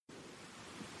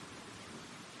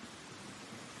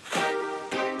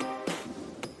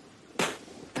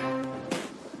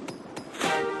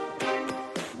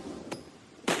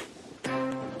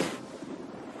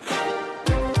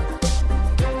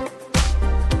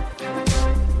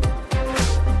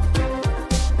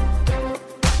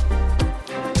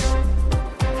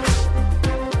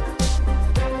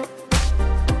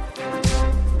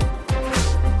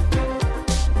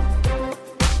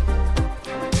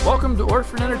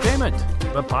Entertainment,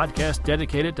 the podcast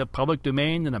dedicated to public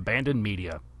domain and abandoned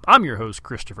media. I'm your host,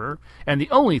 Christopher, and the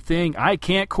only thing I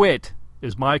can't quit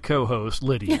is my co-host,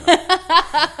 Lydia.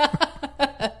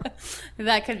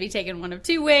 That could be taken one of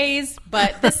two ways,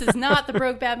 but this is not the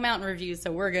Brokeback Mountain review,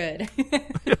 so we're good.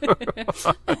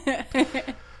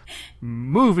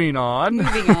 Moving on.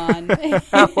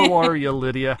 How are you,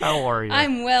 Lydia? How are you?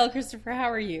 I'm well, Christopher.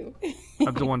 How are you?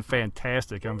 I'm doing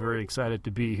fantastic. I'm very excited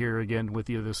to be here again with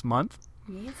you this month.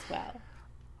 Me as well.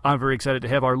 I'm very excited to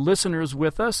have our listeners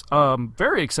with us.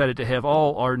 Very excited to have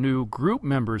all our new group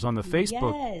members on the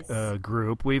Facebook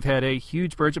group. We've had a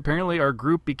huge burst. Apparently, our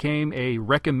group became a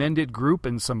recommended group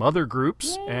in some other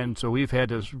groups, and so we've had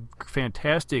this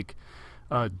fantastic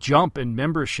jump in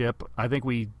membership. I think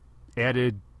we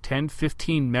added 10,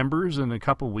 15 members in a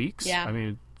couple weeks. Yeah. I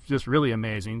mean, just really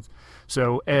amazing.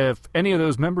 So if any of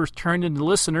those members turned into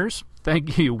listeners,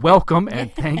 thank you, welcome,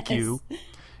 and thank you.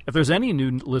 If there's any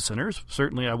new listeners,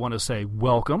 certainly I want to say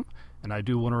welcome, and I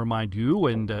do want to remind you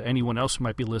and anyone else who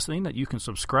might be listening that you can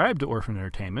subscribe to Orphan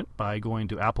Entertainment by going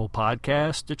to Apple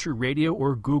Podcasts, Stitcher Radio,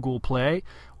 or Google Play,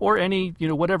 or any,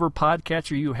 whatever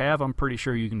podcatcher you have. I'm pretty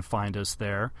sure you can find us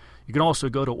there. You can also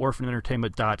go to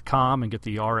orphanentertainment.com and get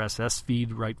the RSS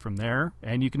feed right from there,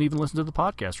 and you can even listen to the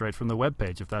podcast right from the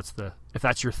webpage if that's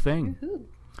your thing. Woohoo.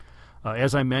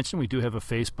 As I mentioned, we do have a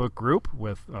Facebook group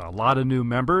with a lot of new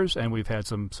members, and we've had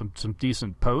some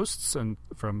decent posts and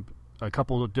from a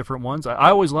couple of different ones.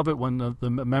 I always love it when the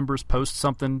members post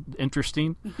something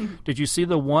interesting. Did you see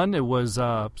the one? It was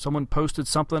someone posted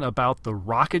something about the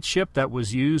rocket ship that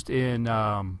was used in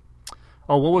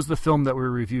what was the film that we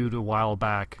reviewed a while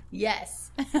back? Yes.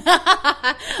 Yes.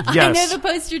 I know the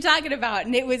post you're talking about,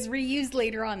 and it was reused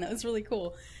later on. That was really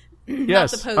cool.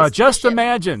 Yes, Just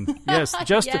Imagine. Yes,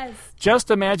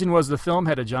 Just Imagine was the film,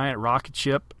 had a giant rocket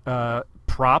ship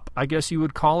prop, I guess you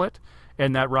would call it,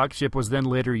 and that rocket ship was then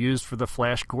later used for the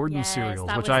Flash Gordon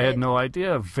serials, which I had no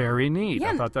idea. Very neat.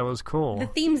 Yeah, I thought that was cool. The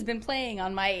theme's been playing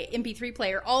on my MP3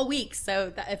 player all week,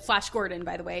 so Flash Gordon,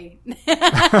 by the way.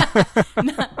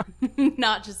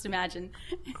 not Just Imagine.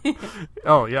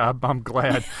 Oh, yeah, I'm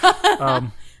glad.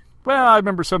 Well, I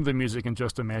remember some of the music in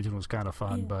Just Imagine was kind of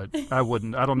fun, but I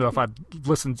don't know if I'd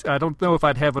listen. I don't know if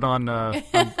I'd have it on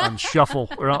shuffle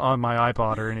or on my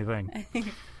iPod or anything.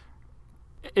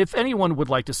 If anyone would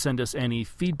like to send us any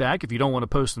feedback, if you don't want to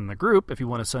post in the group, if you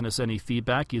want to send us any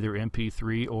feedback, either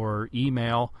MP3 or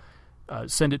email,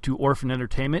 send it to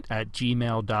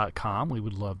orphanentertainment@gmail.com. We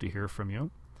would love to hear from you.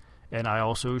 And I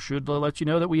also should let you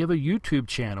know that we have a YouTube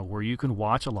channel where you can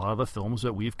watch a lot of the films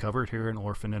that we've covered here in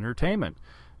Orphan Entertainment,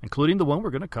 including the one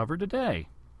we're going to cover today.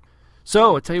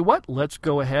 So, I tell you what, let's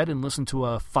go ahead and listen to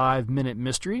a 5-minute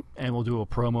mystery, and we'll do a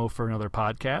promo for another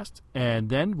podcast, and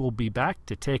then we'll be back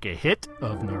to take a hit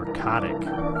of narcotic.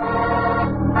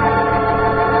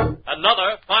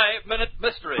 Another 5-minute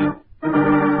mystery.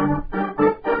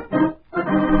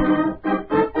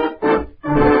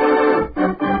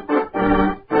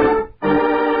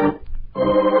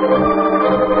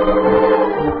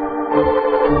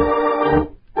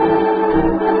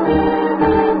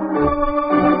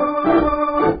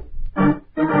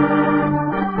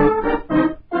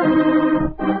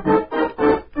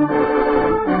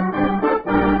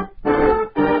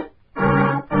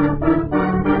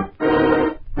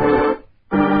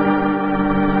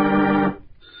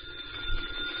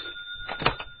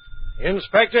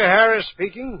 Inspector Harris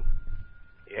speaking.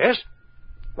 Yes?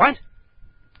 What?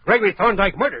 Gregory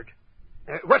Thorndyke murdered.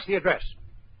 What's the address?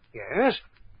 Yes?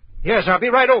 Yes, I'll be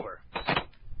right over.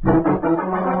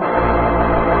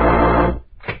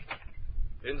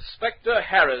 Inspector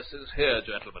Harris is here,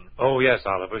 gentlemen. Oh, yes,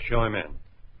 Oliver. Show him in.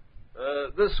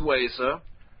 This way, sir.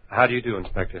 How do you do,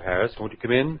 Inspector Harris? Won't you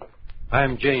come in?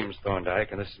 I'm James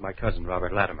Thorndyke, and this is my cousin,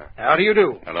 Robert Latimer. How do you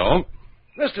do? Hello.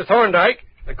 Mr. Thorndyke,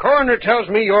 the coroner tells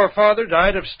me your father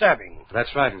died of stabbing.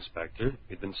 That's right, Inspector.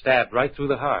 He'd been stabbed right through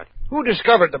the heart. Who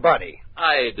discovered the body?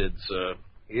 I did, sir.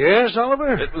 Yes,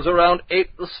 Oliver? It was around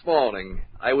 8 this morning.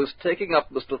 I was taking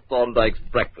up Mr. Thorndyke's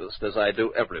breakfast, as I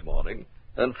do every morning,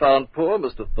 and found poor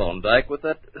Mr. Thorndyke with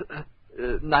that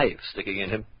knife sticking in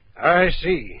him. I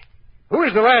see. Who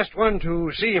was the last one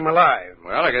to see him alive?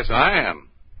 Well, I guess I am.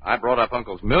 I brought up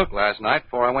Uncle's milk last night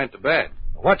before I went to bed.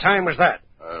 What time was that?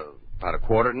 About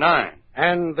 9:15.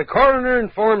 And the coroner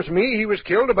informs me he was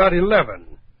killed about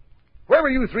 11. Where were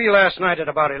you three last night at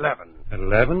about 11? At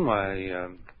 11? Why,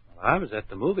 I was at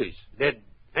the movies. Did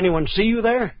anyone see you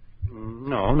there?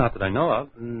 No, not that I know of.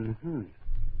 Mm-hmm.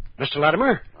 Mr.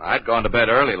 Latimer? I'd gone to bed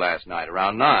early last night,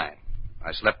 around 9.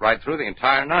 I slept right through the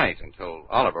entire night until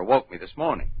Oliver woke me this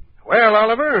morning. Well,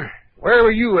 Oliver, where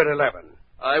were you at 11?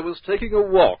 I was taking a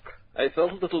walk. I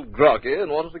felt a little groggy and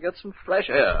wanted to get some fresh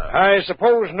air. I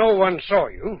suppose no one saw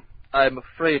you. I'm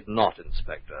afraid not,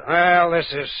 Inspector. Well,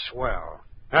 this is swell.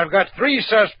 I've got 3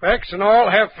 suspects, and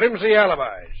all have flimsy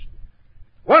alibis.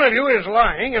 One of you is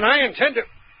lying, and I intend to...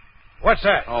 What's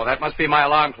that? Oh, that must be my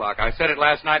alarm clock. I set it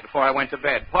last night before I went to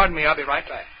bed. Pardon me, I'll be right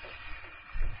back.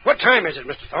 What time is it,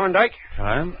 Mr. Thorndyke?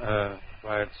 Time?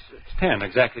 Why, it's 10,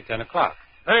 exactly 10 o'clock.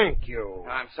 Thank you.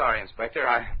 I'm sorry, Inspector.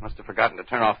 I must have forgotten to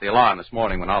turn off the alarm this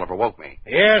morning when Oliver woke me.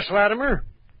 Yes, Latimer.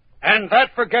 And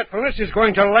that forgetfulness is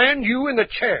going to land you in the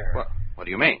chair. What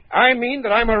do you mean? I mean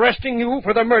that I'm arresting you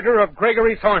for the murder of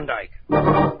Gregory Thorndyke.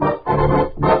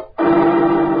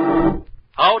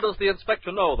 How does the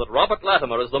inspector know that Robert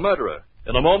Latimer is the murderer?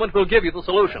 In a moment, we'll give you the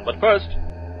solution, but first...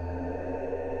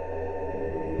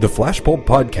 The Flashbulb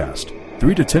Podcast.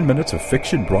 3 to 10 minutes of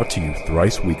fiction brought to you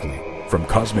thrice weekly. From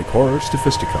cosmic horrors to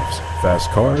fisticuffs, fast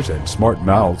cars, and smart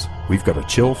mouths, we've got a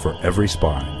chill for every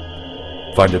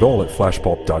spine. Find it all at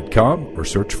flashpulp.com or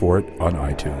search for it on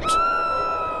iTunes.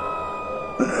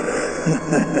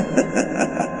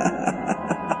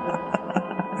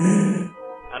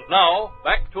 And now,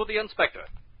 back to the inspector.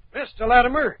 Mr.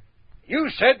 Latimer, you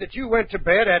said that you went to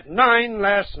bed at 9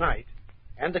 last night,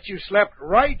 and that you slept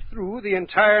right through the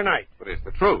entire night. But it's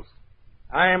the truth.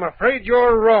 I am afraid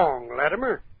you're wrong,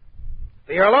 Latimer.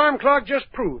 The alarm clock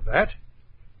just proved that.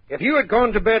 If you had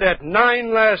gone to bed at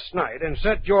 9 last night and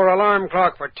set your alarm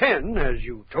clock for 10, as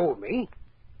you told me,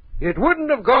 it wouldn't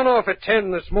have gone off at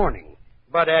 10 this morning,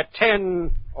 but at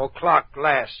 10 o'clock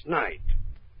last night.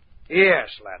 Yes,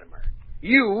 Latimer,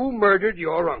 you murdered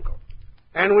your uncle,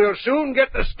 and we'll soon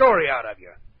get the story out of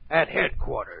you at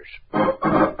headquarters.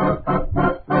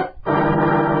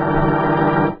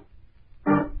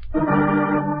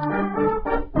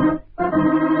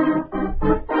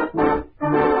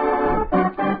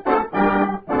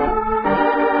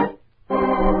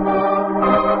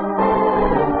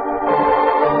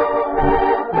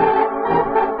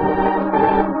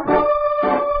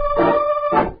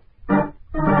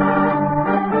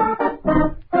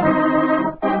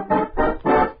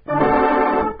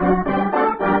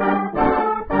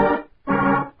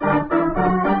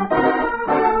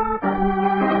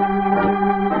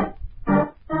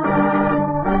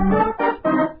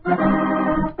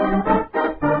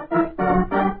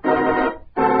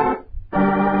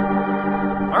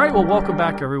 Welcome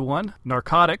back, everyone.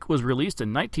 Narcotic was released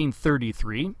in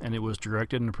 1933, and it was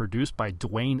directed and produced by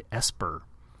Dwayne Esper.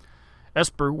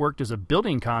 Esper worked as a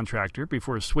building contractor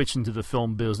before switching to the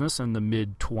film business in the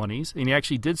mid-20s, and he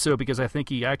actually did so because I think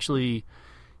he actually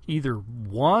either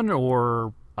won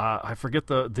or I forget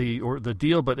the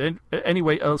deal, but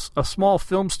anyway, a small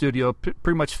film studio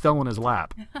pretty much fell in his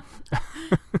lap.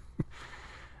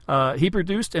 He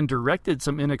produced and directed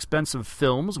some inexpensive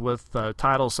films with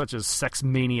titles such as Sex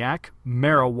Maniac,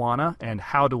 Marijuana, and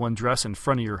How to Undress in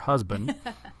Front of Your Husband.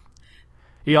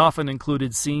 He often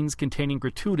included scenes containing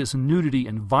gratuitous nudity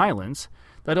and violence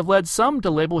that have led some to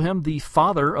label him the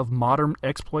father of modern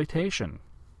exploitation.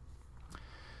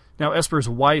 Now, Esper's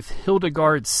wife,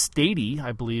 Hildegard Stady,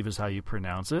 I believe is how you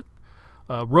pronounce it,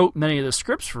 wrote many of the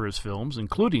scripts for his films,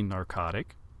 including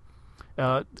Narcotic.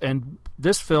 And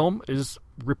this film is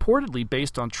reportedly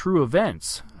based on true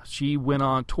events. She went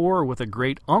on tour with a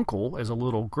great uncle as a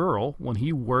little girl when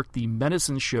he worked the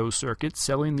medicine show circuit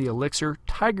selling the elixir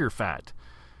Tiger Fat.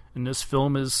 And this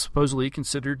film is supposedly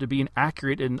considered to be an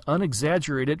accurate and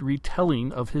unexaggerated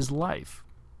retelling of his life.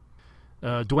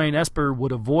 Dwayne Esper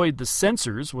would avoid the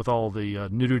censors with all the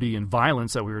nudity and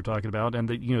violence that we were talking about, and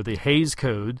the Hays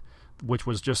Code, which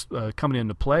was just coming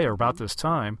into play about this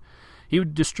time. He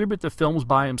would distribute the films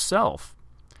by himself.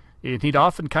 And he'd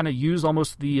often kind of use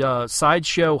almost the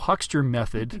sideshow huckster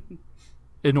method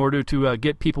in order to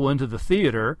get people into the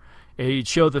theater. He'd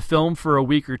show the film for a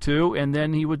week or two, and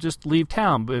then he would just leave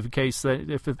town in case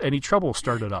if any trouble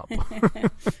started up.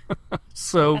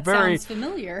 So that very sounds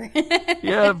familiar.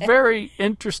 Yeah, very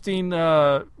interesting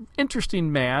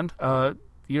man.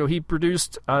 He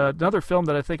produced another film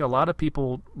that I think a lot of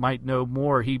people might know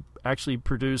more. He actually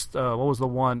produced, what was the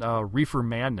one? Reefer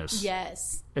Madness.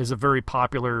 Yes. Is a very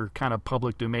popular kind of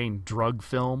public domain drug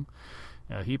film.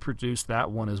 He produced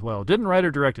that one as well. Didn't write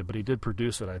or direct it, but he did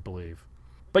produce it, I believe.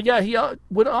 But yeah, he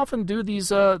would often do these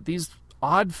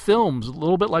odd films, a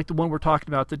little bit like the one we're talking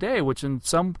about today, which in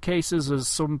some cases is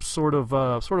some sort of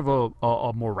a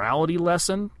morality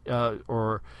lesson,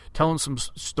 or telling some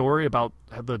story about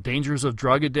the dangers of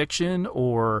drug addiction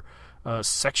or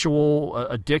sexual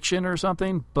addiction or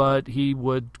something. But he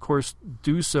would, of course,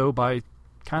 do so by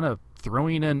kind of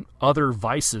throwing in other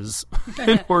vices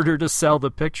in order to sell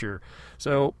the picture.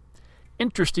 So,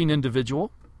 interesting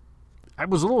individual. I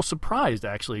was a little surprised,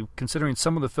 actually, considering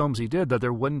some of the films he did, that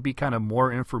there wouldn't be kind of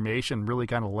more information really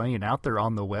kind of laying out there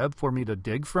on the web for me to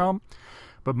dig from.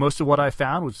 But most of what I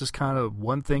found was just kind of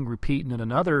one thing repeating in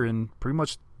another, and pretty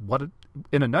much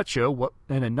in a nutshell,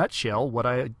 what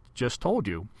I just told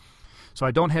you. So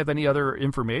I don't have any other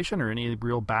information or any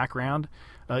real background.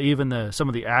 Even some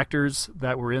of the actors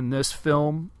that were in this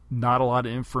film, not a lot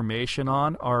of information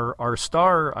on. Our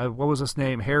star, what was his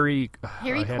name? Harry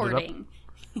Cording.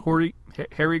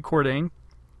 Harry Cording.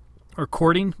 Or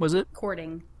Cording, was it?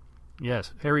 Cording.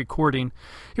 Yes, Harry Cording.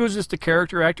 He was just a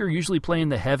character actor, usually playing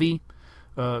the heavy.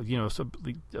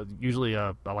 Usually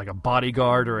like a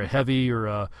bodyguard or a heavy or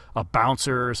a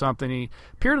bouncer or something. He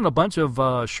appeared in a bunch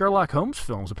of Sherlock Holmes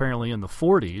films, apparently in the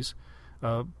 40s,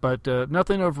 but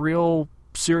nothing of real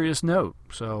serious note.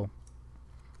 So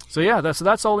yeah,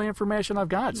 that's all the information I've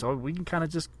got. So we can kind of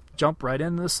just jump right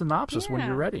into the synopsis when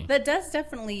you're ready. That does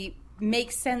definitely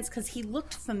make sense because he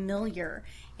looked familiar.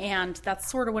 And that's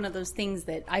sort of one of those things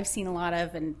that I've seen a lot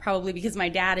of, and probably because my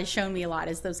dad has shown me a lot,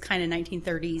 is those kind of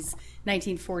 1930s,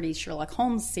 1940s Sherlock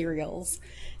Holmes serials.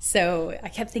 So I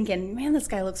kept thinking, man, this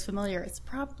guy looks familiar. It's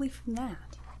probably from that.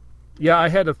 Yeah, I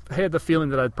had the feeling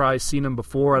that I'd probably seen him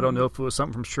before. I don't know if it was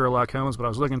something from Sherlock Holmes, but I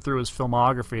was looking through his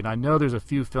filmography, and I know there's a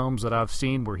few films that I've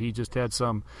seen where he just had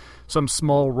some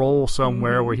small role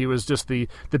somewhere where he was just the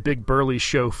big burly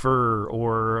chauffeur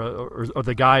or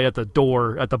the guy at the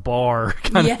door at the bar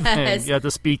kind of thing. Yeah, the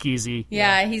speakeasy.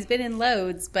 Yeah, he's been in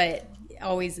loads, but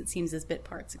always it seems as bit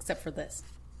parts, except for this.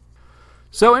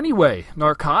 So anyway,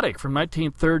 Narcotic from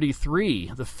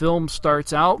 1933. The film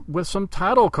starts out with some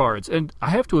title cards. And I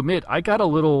have to admit, I got a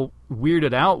little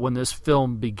weirded out when this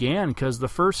film began, because the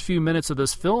first few minutes of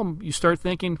this film, you start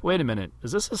thinking, wait a minute,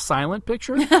 is this a silent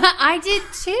picture? I did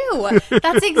too.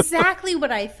 That's exactly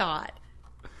what I thought.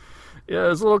 Yeah, it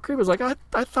was a little creepy. It was like,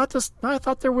 I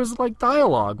thought there was like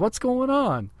dialogue. What's going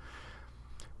on?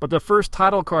 But the first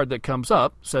title card that comes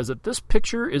up says that this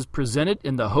picture is presented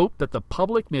in the hope that the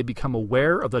public may become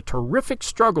aware of the terrific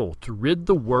struggle to rid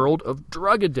the world of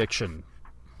drug addiction,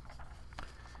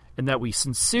 and that we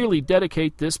sincerely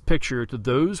dedicate this picture to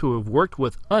those who have worked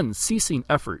with unceasing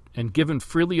effort and given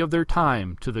freely of their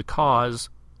time to the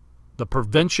cause, the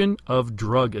prevention of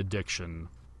drug addiction.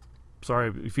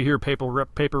 Sorry, if you hear paper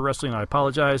wrestling, I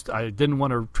apologize. I didn't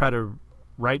want to try to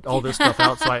write all this stuff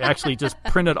out, so I actually just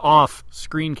printed off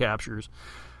screen captures.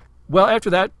 Well, after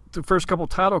that, the first couple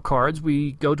title cards,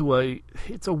 we go to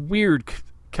it's a weird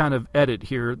kind of edit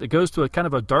here that goes to a kind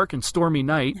of a dark and stormy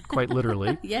night, quite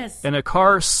literally. Yes. And a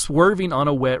car swerving on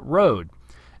a wet road.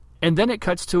 And then it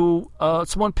cuts to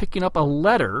someone picking up a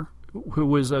letter who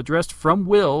was addressed from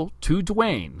Will to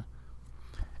Dwayne.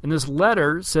 And this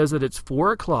letter says that it's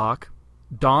 4 o'clock,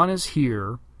 dawn is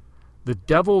here, the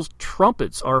devil's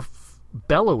trumpets are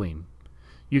bellowing.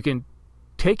 You can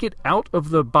take it out of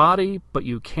the body, but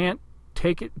you can't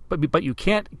take it. But you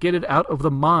can't get it out of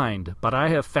the mind. But I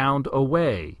have found a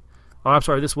way. Oh, I'm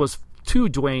sorry. This was to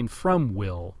Dwayne from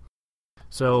Will.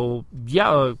 So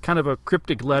yeah, kind of a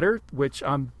cryptic letter, which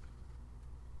I'm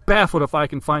baffled if I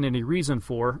can find any reason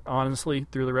for, honestly,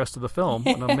 through the rest of the film.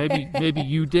 Maybe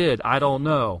you did. I don't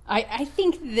know. I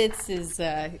think this is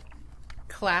a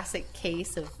classic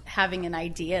case of having an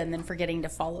idea and then forgetting to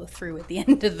follow through at the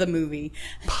end of the movie.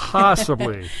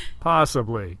 Possibly.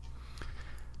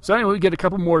 So anyway, we get a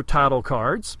couple more title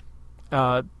cards.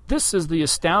 This is the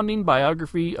astounding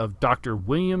biography of Dr.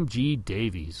 William G.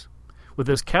 Davies. With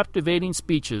his captivating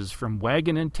speeches from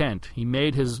Wagon and Tent, he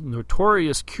made his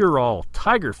notorious cure-all,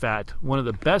 Tiger Fat, one of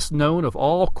the best known of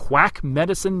all quack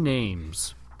medicine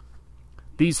names.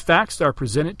 These facts are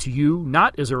presented to you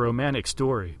not as a romantic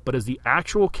story, but as the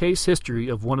actual case history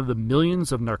of one of the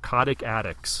millions of narcotic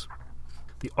addicts.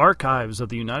 The archives of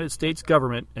the United States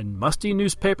government and musty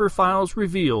newspaper files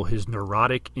reveal his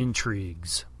neurotic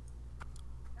intrigues.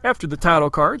 After the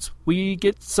title cards, we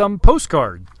get some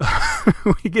postcard.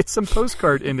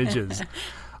 Images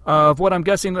of what I'm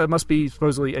guessing that must be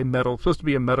supposed to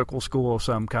be a medical school of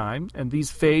some kind, and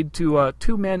these fade to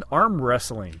two men arm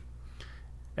wrestling.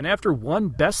 And after one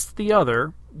bests the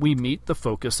other, we meet the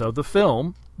focus of the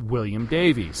film, William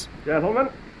Davies. Gentlemen,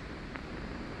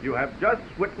 you have just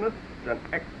witnessed an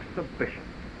exhibition.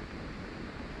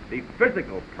 The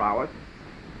physical prowess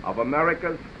of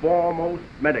America's foremost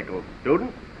medical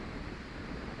student,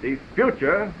 the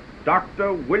future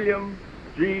Dr. William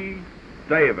G.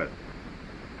 Davis.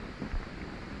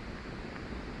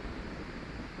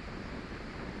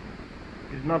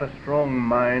 Is not a strong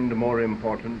mind more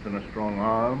important than a strong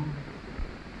arm?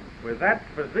 With that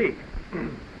physique,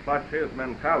 plus his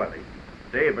mentality,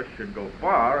 Davis should go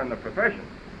far in the profession.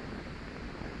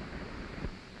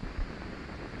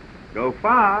 Go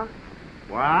far?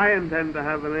 Why, I intend to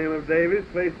have the name of Davies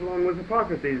placed along with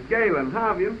Hippocrates, Galen,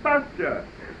 Harvey, and Pasteur.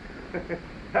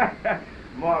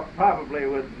 More probably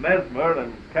with Mesmer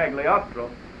and Cagliostro.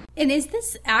 And is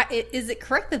it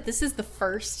correct that this is the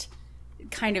first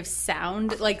kind of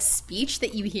sound, like speech,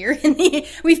 that you hear in the...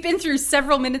 We've been through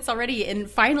several minutes already, and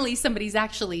finally somebody's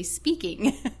actually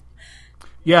speaking.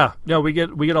 Yeah, no, we get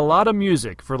a lot of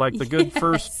music for like the good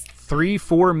first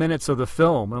 3-4 minutes of the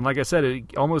film, and like I said,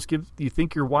 it almost gives you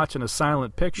think you're watching a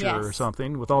silent picture or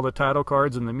something with all the title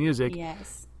cards and the music.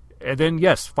 Yes. And then,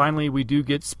 yes, finally we do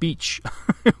get speech.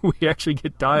 We actually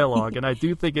get dialogue, and I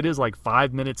do think it is like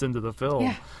 5 minutes into the film.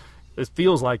 Yeah. It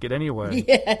feels like it anyway.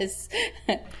 Yes.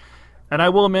 And I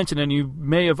will mention, and you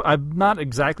may have, I'm not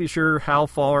exactly sure how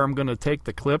far I'm going to take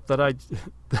the clip that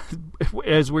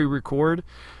as we record.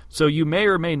 So you may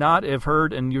or may not have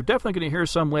heard, and you're definitely going to hear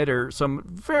some later, some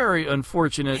very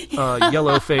unfortunate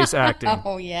yellow face acting.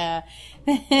 Oh, yeah.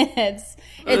 It's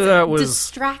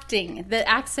distracting. The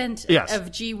accent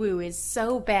of Ji-woo is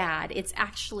so bad, it's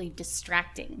actually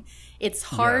distracting. It's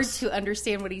hard to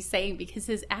understand what he's saying because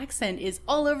his accent is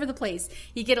all over the place.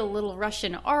 You get a little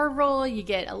Russian R roll, you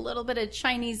get a little bit of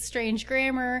Chinese strange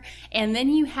grammar, and then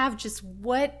you have just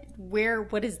what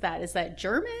is that? Is that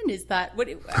German? Is that, what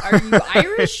are you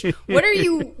Irish?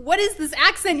 What is this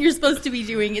accent you're supposed to be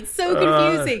doing? It's so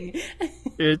confusing.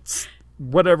 It's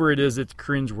whatever it is, it's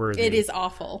cringeworthy. It is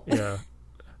awful. Yeah.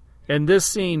 And this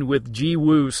scene with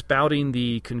Ji-woo spouting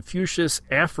the Confucius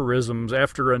aphorisms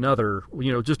after another,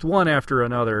 just one after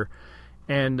another,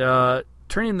 and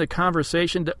turning the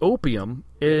conversation to opium,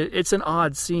 it's an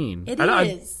odd scene. It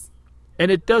is. And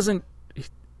it doesn't...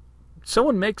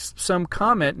 Someone makes some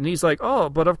comment, and he's like, "Oh,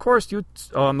 but of course you."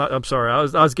 Oh, I'm sorry.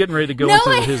 I was getting ready to go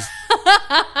into his.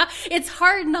 It's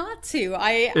hard not to.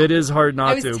 It is hard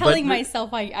not to. I was telling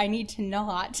myself I need to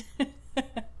not.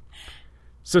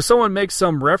 So someone makes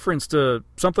some reference to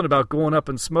something about going up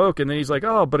in smoke, and then he's like,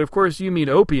 "Oh, but of course you mean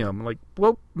opium." I'm like,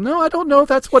 well, no, I don't know if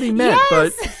that's what he meant,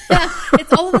 yes! but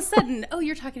it's all of a sudden. Oh,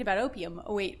 you're talking about opium.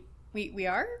 Oh, wait, we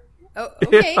are. Oh,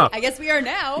 okay. Yeah. I guess we are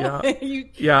now.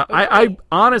 Yeah. Okay. I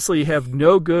honestly have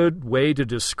no good way to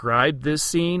describe this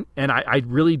scene, and I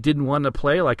really didn't want to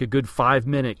play like a good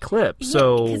 5-minute clip.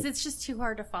 So because it's just too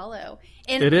hard to follow.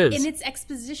 And it is. In its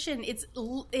exposition, it's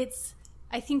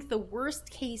I think the worst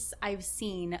case I've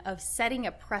seen of setting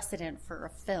a precedent for a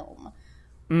film.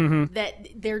 Mm-hmm. That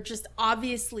they're just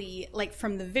obviously, like,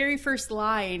 from the very first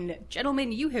line,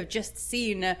 "Gentlemen, you have just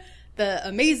seen the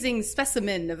amazing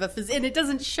specimen of a physique," and it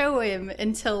doesn't show him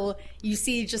until you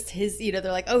see just his, they're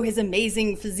like, "Oh, his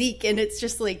amazing physique," and it's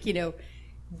just like,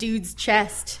 dude's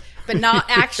chest, but not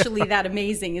actually that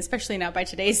amazing, especially not by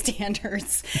today's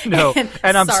standards. No,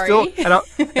 and I'm sorry.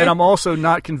 and I'm also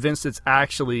not convinced it's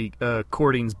actually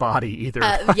Cording's body either.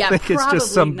 Yeah,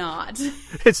 probably not. not.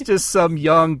 It's just some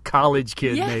young college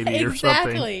kid, maybe, or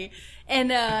something. Exactly. And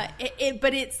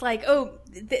but it's like,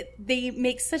 they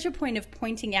make such a point of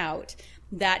pointing out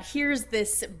that here's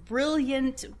this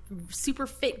brilliant, super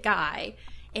fit guy,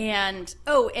 and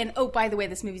by the way,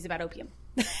 this movie's about opium.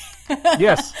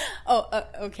 Yes.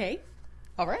 Okay.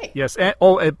 All right. Yes,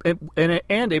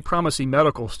 and a promising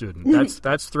medical student.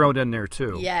 That's thrown in there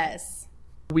too. Yes.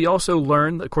 We also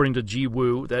learn, according to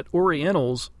Ji-woo, that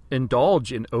Orientals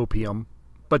indulge in opium,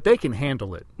 but they can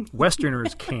handle it.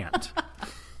 Westerners can't.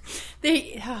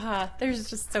 There's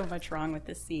just so much wrong with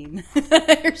this scene.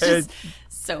 There's just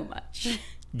so much.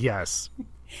 Yes.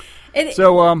 And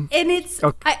it's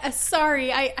okay.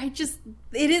 Sorry, I just,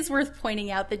 it is worth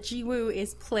pointing out that Ji-woo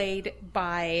is played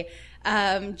by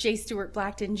J. Stewart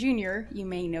Blackton Jr. You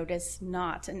may notice,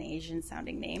 not an Asian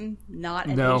sounding name, not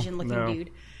an Asian looking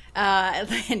dude.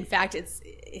 In fact,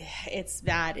 it's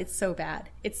bad. It's so bad.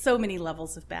 It's so many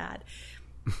levels of bad.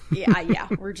 Yeah. I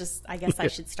guess I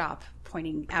should stop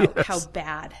pointing out how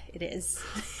bad it is.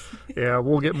 Yeah,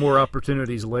 we'll get more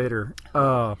opportunities later.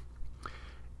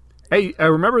 Hey,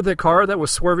 remember the car that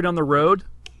was swerving on the road?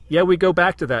 Yeah, we go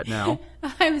back to that now.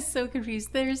 I was so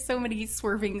confused. There's so many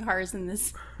swerving cars in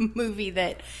this movie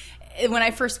that when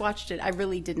I first watched it, I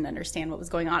really didn't understand what was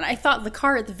going on. I thought the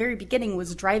car at the very beginning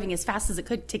was driving as fast as it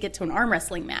could to get to an arm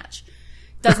wrestling match.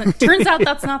 Turns out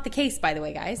that's not the case, by the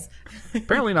way, guys.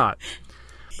 Apparently not.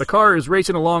 The car is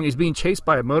racing along. He's being chased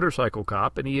by a motorcycle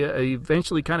cop, and he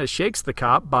eventually kind of shakes the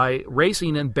cop by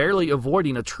racing and barely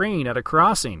avoiding a train at a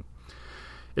crossing.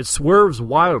 It swerves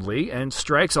wildly and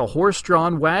strikes a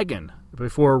horse-drawn wagon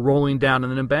before rolling down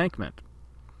an embankment.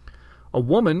 A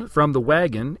woman from the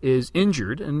wagon is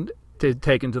injured and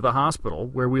taken to the hospital,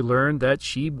 where we learn that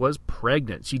she was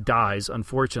pregnant. She dies,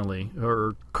 unfortunately.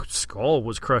 Her skull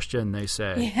was crushed in, they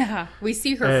say. Yeah, we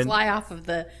see her fly off of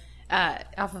the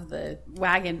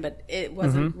wagon, but it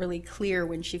wasn't really clear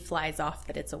when she flies off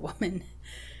that it's a woman.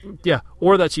 Yeah,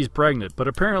 or that she's pregnant, but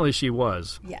apparently she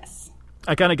was. Yes.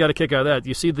 I kind of got a kick out of that.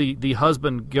 You see the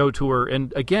husband go to her,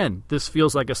 and again, this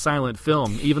feels like a silent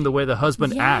film. Even the way the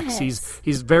husband acts,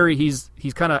 he's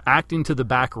kind of acting to the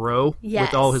back row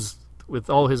with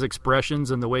all his expressions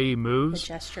and the way he moves, the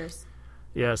gestures.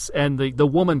 Yes, and the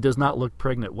woman does not look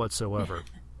pregnant whatsoever.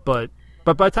 but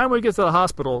by the time we get to the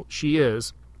hospital, she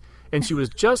is, and she was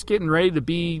just getting ready to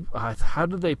be. How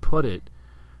did they put it?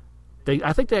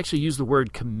 I think they actually used the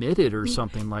word committed or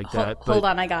something like that. Hold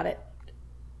on, I got it.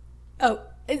 Oh,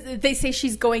 they say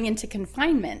she's going into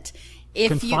confinement.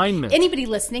 Anybody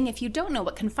listening, if you don't know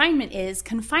what confinement is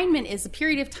a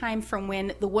period of time from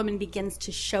when the woman begins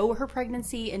to show her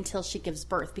pregnancy until she gives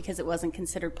birth, because it wasn't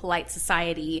considered polite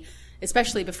society,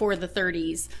 especially before the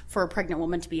 30s, for a pregnant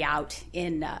woman to be out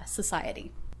in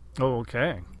society. Oh,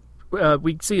 okay.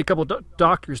 We see a couple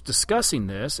doctors discussing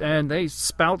this, and they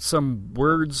spout some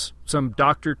words, some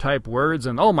doctor-type words,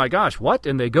 and oh my gosh, what?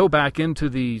 And they go back into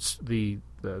the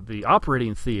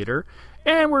operating theater,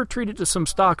 and we're treated to some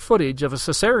stock footage of a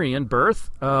cesarean birth,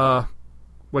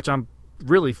 which I'm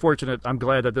really fortunate. I'm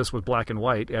glad that this was black and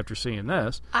white after seeing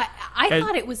this. I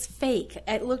thought it was fake.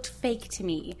 It looked fake to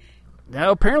me.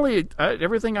 Now, apparently,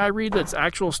 everything I read, that's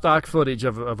actual stock footage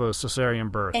of a cesarean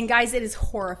birth. And guys, it is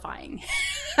horrifying.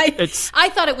 I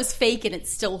thought it was fake, and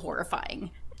it's still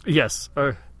horrifying. Yes.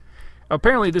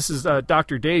 Apparently, this is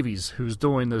Dr. Davies who's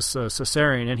doing this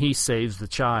cesarean, and he saves the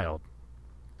child.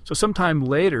 So sometime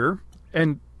later,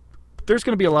 and there's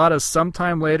going to be a lot of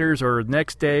sometime laters or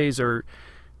next days, or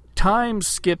time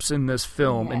skips in this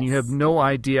film, and you have no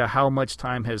idea how much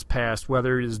time has passed,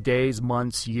 whether it is days,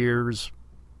 months, years,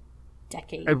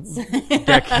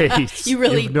 decades. You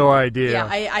really have no idea. Yeah,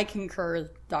 I concur,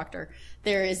 Doctor.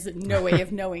 There is no way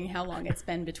of knowing how long it's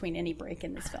been between any break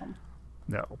in this film.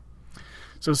 No.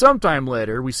 So sometime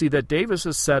later, we see that Davis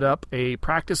has set up a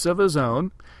practice of his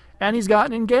own, and he's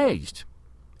gotten engaged.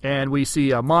 And we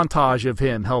see a montage of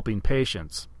him helping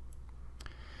patients.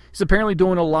 He's apparently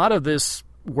doing a lot of this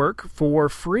work for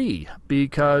free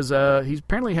because he's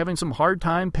apparently having some hard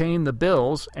time paying the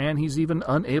bills, and he's even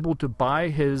unable to buy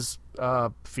his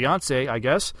fiancée, I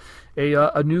guess,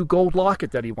 a new gold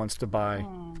locket that he wants to buy.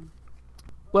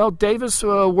 Well, Davis,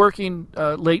 working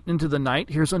late into the night,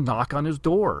 hears a knock on his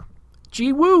door.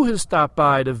 Ji Woo has stopped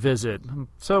by to visit. I'm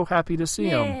so happy to see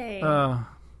him.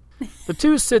 The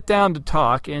two sit down to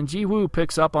talk, and Ji Woo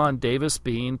picks up on Davis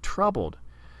being troubled.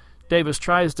 Davis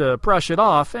tries to brush it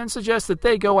off and suggests that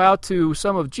they go out to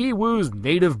some of Ji Woo's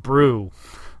native brew,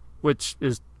 which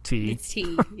is tea. It's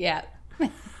tea, yeah.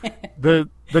 The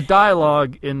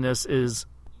dialogue in this is,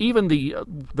 even the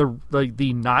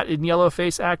not in yellow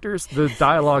face actors, the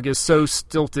dialogue is so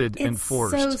stilted and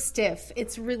forced. It's so stiff.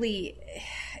 It's really...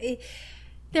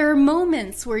 There are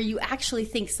moments where you actually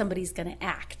think somebody's going to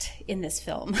act in this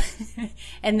film.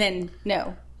 And then,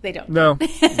 no, they don't. No.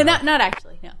 Not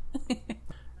actually, no.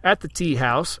 At the tea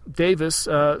house, Davis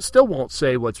still won't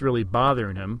say what's really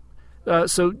bothering him.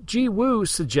 So Ji Woo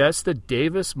suggests that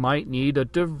Davis might need a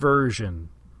diversion.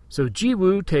 So Ji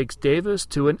Woo takes Davis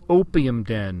to an opium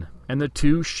den, and the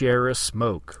two share a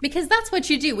smoke. Because that's what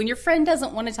you do. When your friend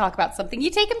doesn't want to talk about something, you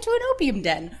take him to an opium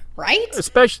den, right?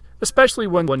 Especially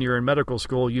when you're in medical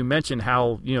school, you mention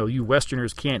how, you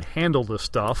Westerners can't handle this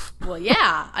stuff. Well,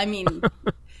 yeah. I mean,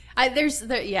 there's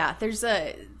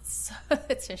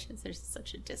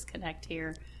such a disconnect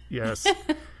here. Yes.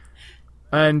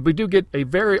 And we do get a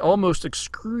very almost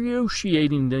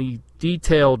excruciatingly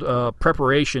detailed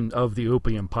preparation of the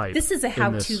opium pipe. This is a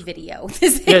how-to video.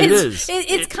 It is.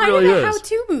 It's kind of a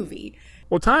how-to movie.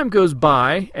 Well, time goes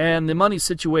by, and the money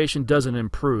situation doesn't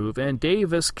improve, and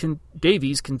Davies continues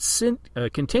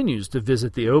to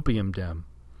visit the opium den.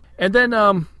 And then,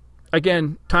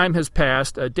 again, time has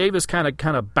passed. Davis kind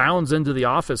of bounds into the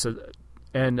office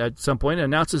and at some point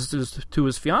announces to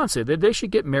his fiancée that they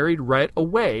should get married right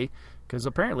away, because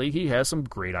apparently he has some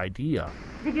great idea.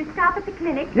 Did you stop at the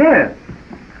clinic? Yes.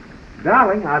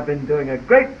 Darling, I've been doing a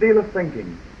great deal of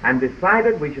thinking and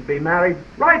decided we should be married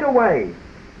right away.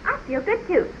 I feel good,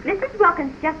 too. Mrs.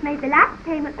 Wilkins just made the last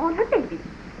payment on her baby.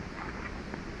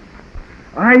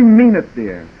 I mean it,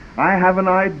 dear. I have an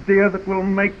idea that will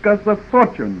make us a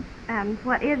fortune. And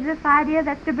what is this idea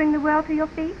that's to bring the world to your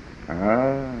feet?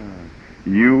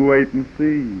 You wait and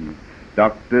see.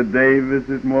 Dr. Davis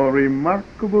is more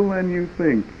remarkable than you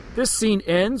think. This scene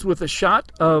ends with a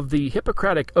shot of the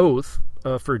Hippocratic Oath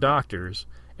for doctors,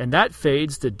 and that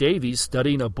fades to Davies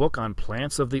studying a book on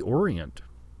plants of the Orient.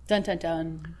 Dun, dun,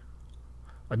 dun.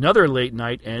 Another late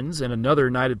night ends, and another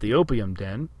night at the opium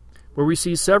den. where we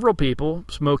see several people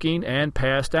smoking and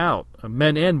passed out,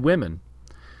 men and women.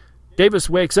 Davis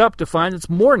wakes up to find it's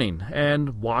morning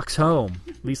and walks home.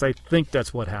 At least I think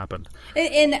that's what happened.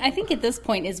 And I think at this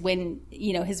point is when,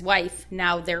 his wife,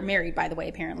 now they're married, by the way,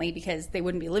 apparently, because they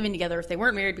wouldn't be living together if they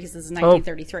weren't married, because this is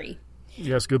 1933.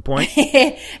 Yes, good point.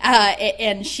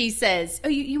 And she says, "Oh,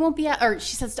 you won't be out." Or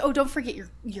she says, "Oh, don't forget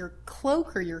your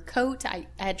cloak or your coat." I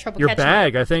had trouble your catching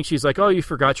bag. it. I think she's like, "Oh, you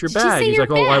forgot your Did she bag." say He's your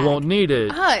like, "Oh, I bag? won't need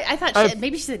it." I thought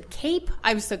maybe she said cape.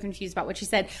 I was so confused about what she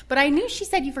said, but I knew she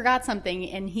said you forgot something,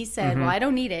 and he said, "Well, I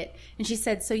don't need it." And she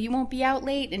said, "So you won't be out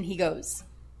late?" And he goes,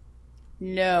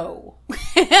 "No."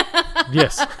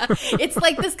 Yes. It's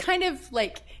like this kind of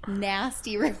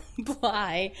nasty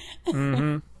reply.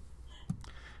 Mm-hmm.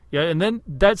 Yeah, and then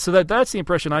that's the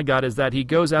impression I got, is that he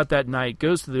goes out that night,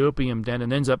 goes to the opium den,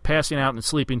 and ends up passing out and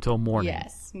sleeping till morning.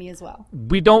 Yes, me as well.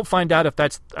 We don't find out if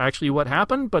that's actually what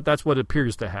happened, but that's what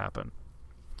appears to happen.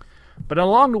 But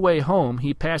along the way home,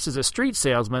 he passes a street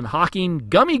salesman hawking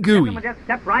gummy gooey. Gentlemen, just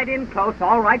step right in close.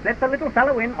 All right, let the little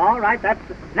fellow in. All right, that's...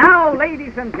 Now,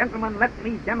 ladies and gentlemen, let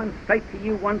me demonstrate to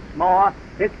you once more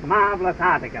this marvelous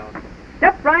article.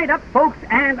 Step right up, folks,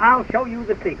 and I'll show you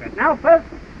the secret. Now, first,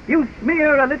 you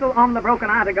smear a little on the broken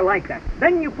article like that.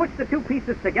 Then you push the two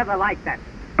pieces together like that.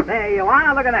 There you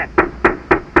are, look at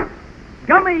that.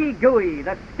 Gummy gooey,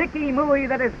 the sticky mooey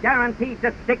that is guaranteed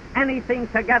to stick anything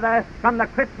together from the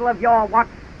crystal of your watch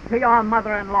to your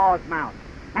mother-in-law's mouth.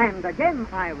 And again,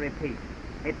 I repeat,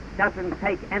 it doesn't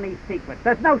take any secret.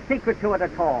 There's no secret to it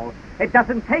at all. It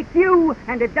doesn't take you,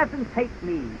 and it doesn't take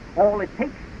me. All it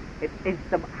takes is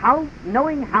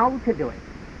knowing how to do it.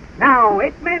 Now,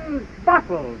 it mends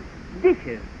bottles,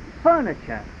 dishes,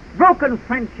 furniture, broken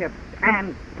friendships,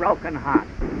 and broken hearts.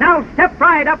 Now, step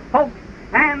right up, folks,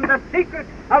 and the secret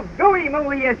of Gooey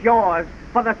Mooey is yours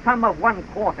for the sum of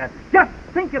 $1/4. Just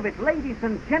think of it, ladies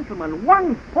and gentlemen,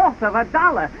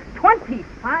 $0.25,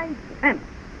 25 cents.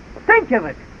 Think of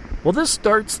it. Well, this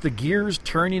starts the gears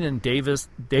turning in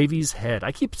Davies' head.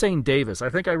 I keep saying Davis. I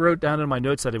think I wrote down in my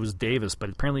notes that it was Davis, but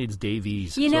apparently it's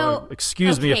Davies.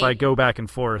 Excuse me if I go back and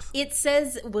forth. It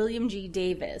says William G.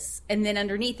 Davis, and then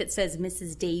underneath it says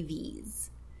Mrs. Davies.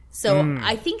 So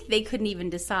I think they couldn't even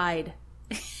decide.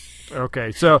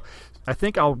 Okay, so I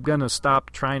think I'm going to stop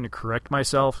trying to correct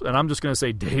myself, and I'm just going to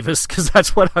say Davis, because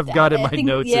that's what I've got in my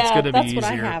notes. Yeah, it's going to be easier.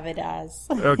 that's what I have it as.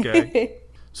 Okay.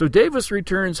 So Davis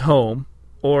returns home,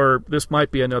 or this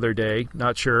might be another day,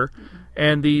 not sure,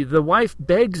 and the wife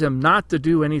begs him not to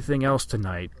do anything else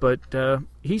tonight, but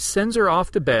he sends her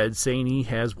off to bed saying he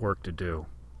has work to do.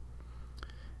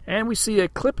 And we see a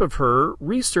clip of her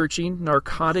researching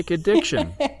narcotic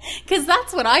addiction. Because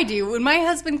that's what I do. When my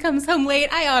husband comes home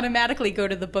late, I automatically go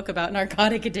to the book about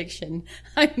narcotic addiction.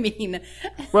 I mean...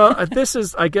 Well, this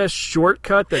is, I guess,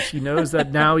 shortcut that she knows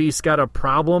that now he's got a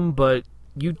problem, but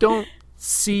you don't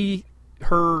see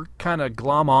her kind of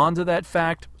glom onto that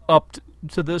fact up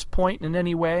to this point in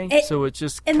any way. So it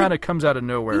just kind of comes out of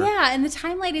nowhere. Yeah, and the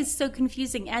timeline is so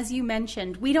confusing. As you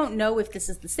mentioned, we don't know if this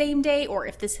is the same day or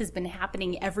if this has been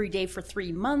happening every day for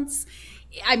 3 months.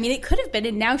 I mean, it could have been,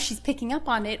 and now she's picking up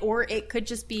on it, or it could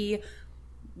just be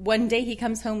one day he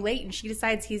comes home late and she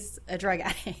decides he's a drug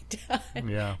addict.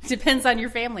 Yeah. Depends on your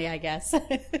family, I guess.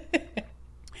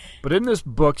 But in this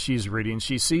book she's reading,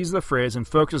 she sees the phrase and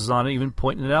focuses on it, even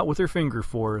pointing it out with her finger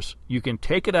for us. You can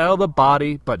take it out of the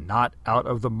body, but not out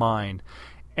of the mind.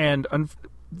 And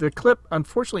the clip,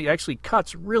 unfortunately, actually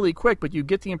cuts really quick, but you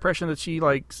get the impression that she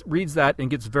reads that and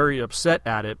gets very upset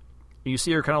at it. You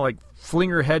see her kind of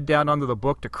fling her head down onto the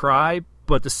book to cry,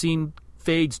 but the scene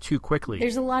fades too quickly.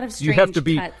 There's a lot of strange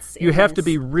cuts. You have to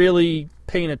be really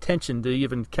paying attention to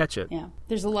even catch it. Yeah,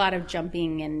 there's a lot of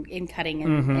jumping and cutting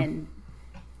and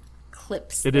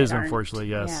clips. It is, unfortunately,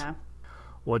 yes. Yeah.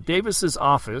 Well, at Davis's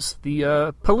office,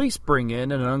 the police bring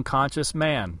in an unconscious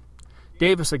man.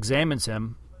 Davis examines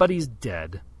him, but he's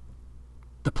dead.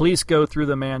 The police go through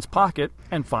the man's pocket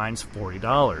and finds $40.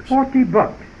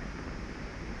 $40.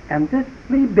 And this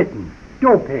flea-bitten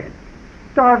dopehead,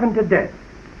 starving to death.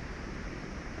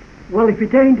 Well, if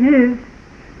it ain't his,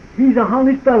 he's a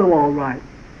honest fellow, all right.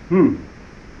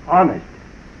 Honest.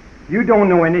 You don't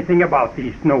know anything about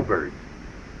these snowbirds.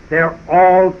 They're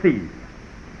all thieves.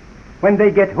 When they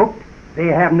get hooked, they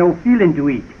have no feeling to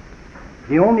eat.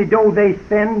 The only dough they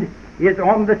spend is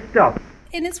on the stuff.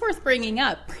 And it's worth bringing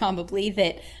up, probably,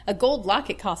 that a gold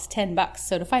locket costs $10.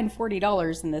 So to find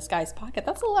 $40 in this guy's pocket,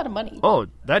 that's a lot of money. Oh,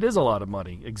 that is a lot of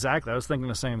money. Exactly. I was thinking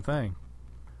the same thing.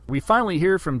 We finally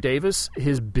hear from Davis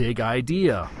his big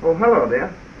idea. Oh, hello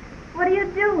there. What are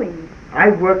you doing?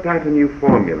 I've worked out a new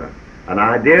formula, an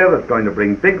idea that's going to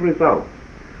bring big results.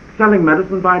 Selling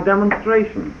medicine by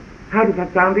demonstration. How does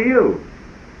that sound to you?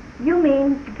 You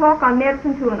mean to talk on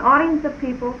medicine to an audience of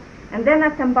people and then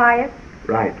let them buy it?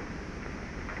 Right.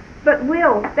 But,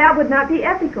 Will, that would not be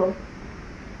ethical.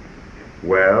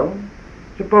 Well,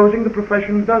 supposing the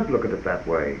profession does look at it that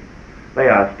way. They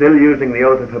are still using the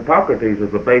oath of Hippocrates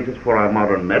as the basis for our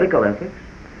modern medical ethics.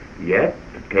 Yet,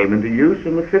 it came into use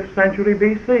in the 5th century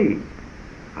B.C.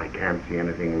 I can't see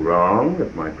anything wrong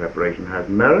if my preparation has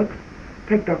merit.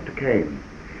 Take Dr. Kane.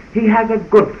 He has a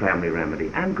good family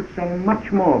remedy and could sell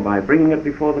much more by bringing it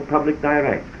before the public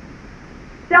direct.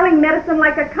 Selling medicine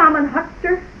like a common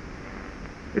huckster?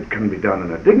 It can be done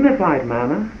in a dignified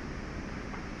manner.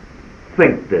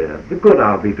 Think, dear, the good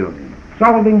I'll be doing.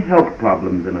 Solving health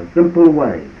problems in a simple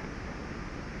way.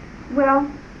 Well,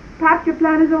 perhaps your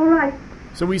plan is all right.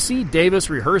 So we see Davis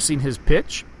rehearsing his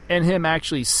pitch and him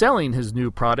actually selling his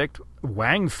new product,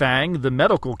 Wang Fang, the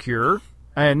medical cure.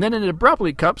 And then it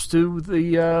abruptly cuts to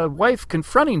the wife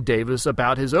confronting Davis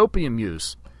about his opium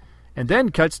use. And then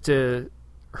cuts to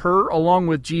her along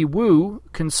with Ji Woo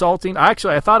consulting.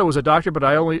 Actually, I thought it was a doctor, but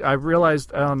I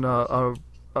realized on a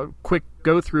quick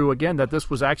go through again that this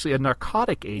was actually a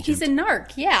narcotic agent. He's a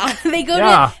narc, yeah.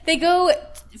 They go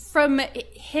from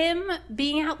him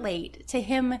being out late to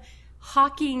him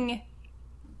hawking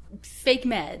fake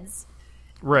meds.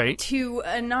 Right. To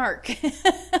a narc.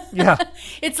 Yeah.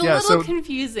 It's a little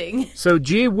confusing. So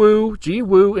Ji Woo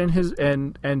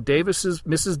and Davis's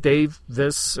Mrs.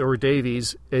 Davis or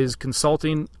Davies is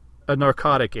consulting a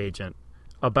narcotic agent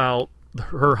about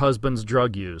her husband's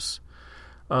drug use.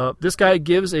 This guy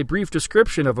gives a brief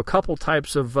description of a couple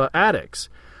types of addicts.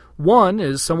 One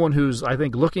is someone who's, I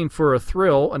think, looking for a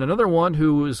thrill, and another one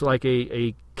who is like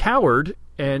a coward,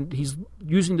 and he's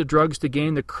using the drugs to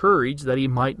gain the courage that he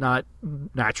might not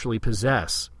naturally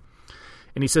possess.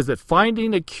 And he says that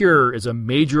finding a cure is a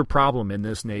major problem in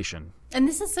this nation. And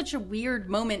this is such a weird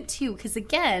moment, too, because,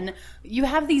 again, you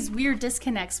have these weird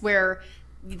disconnects where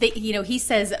he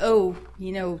says,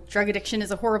 drug addiction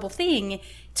is a horrible thing,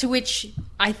 to which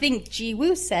I think Ji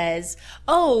Woo says,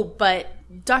 but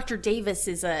Dr. Davis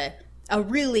is a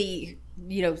really,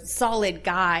 solid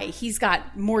guy. He's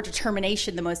got more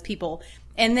determination than most people.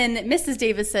 And then Mrs.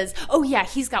 Davis says,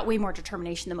 he's got way more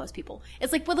determination than most people.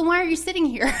 It's like, well, then why are you sitting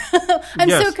here? I'm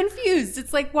so confused.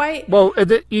 It's like, why? Well,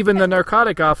 even the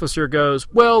narcotic officer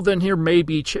goes, well, then there may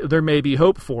be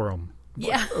hope for him.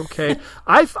 Yeah. Okay.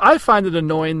 I find it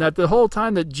annoying that the whole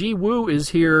time that Ji Woo is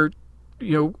here,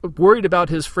 worried about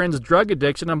his friend's drug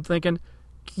addiction, I'm thinking,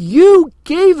 you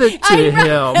gave it to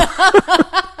him.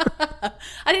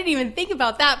 I didn't even think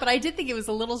about that, but I did think it was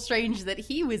a little strange that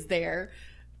he was there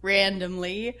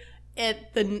randomly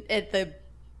at the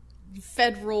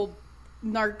federal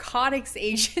narcotics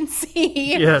agency.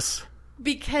 Yes.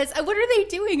 Because what are they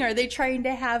doing? Are they trying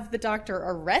to have the doctor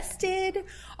arrested?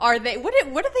 Are they what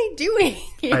are they doing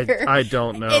here? I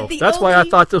don't know. That's why I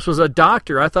thought this was a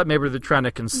doctor. I thought maybe they're trying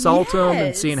to consult him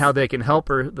and seeing how they can help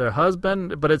their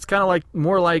husband. But it's kind of like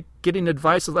more like getting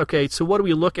advice of, okay, so what are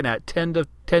we looking at? 10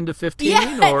 to 15?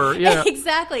 Yeah,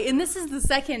 exactly. And this is the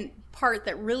second part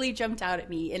that really jumped out at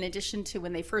me, in addition to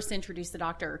when they first introduced the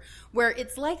doctor, where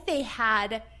it's like they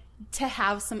had to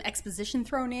have some exposition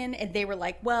thrown in, and they were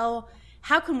like, well,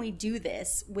 how can we do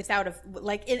this without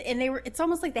it's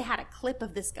almost like they had a clip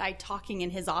of this guy talking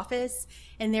in his office,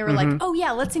 and they were like, oh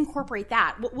yeah, let's incorporate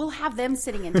that. We'll have them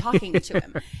sitting and talking to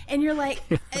him. And you're like,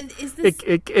 is this...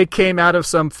 It came out of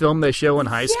some film they show in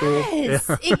high school. Yes,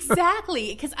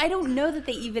 exactly. Because I don't know that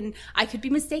they even, I could be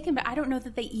mistaken, but I don't know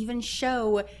that they even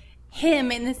show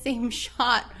him in the same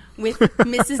shot with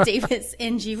Mrs. Davis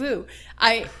and Ji Woo.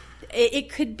 It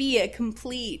could be a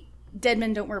complete dead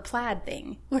men don't wear plaid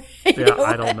thing.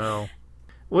 I don't know.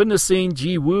 Well, in the scene,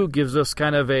 Ji Woo gives us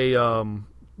kind of a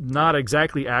not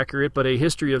exactly accurate, but a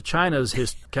history of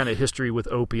China's kind of history with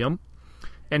opium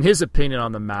and his opinion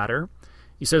on the matter.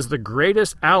 He says the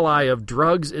greatest ally of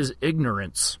drugs is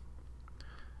ignorance.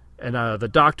 And the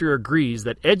doctor agrees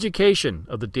that education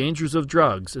of the dangers of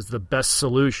drugs is the best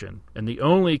solution, and the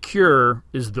only cure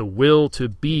is the will to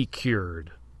be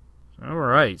cured. All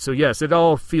right. So, yes, it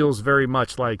all feels very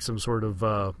much like some sort of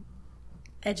blood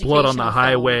on the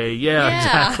highway. Yeah,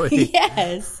 exactly.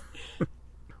 Yes.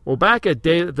 Well, back at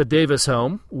the Davis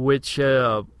home, which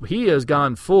he has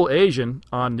gone full Asian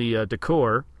on the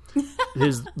decor.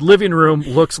 His living room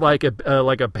looks like a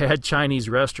bad Chinese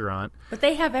restaurant. But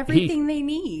they have everything they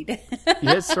need.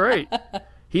 That's right.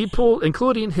 He pulled,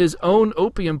 including his own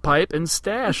opium pipe and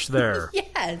stash there.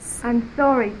 Yes. I'm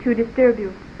sorry to disturb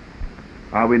you.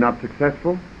 Are we not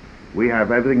successful? We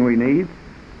have everything we need.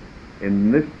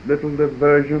 In this little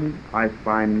diversion, I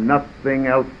find nothing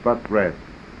else but rest.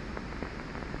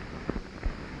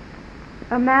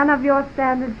 A man of your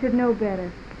standard should know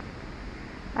better.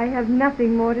 I have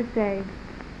nothing more to say.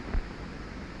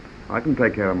 I can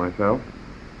take care of myself.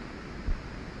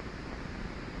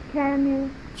 Can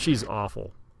you? She's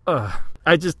awful.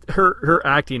 Her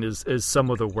acting is some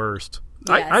of the worst.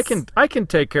 Yes. I can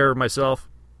take care of myself.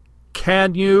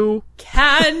 Can you?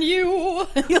 Can you?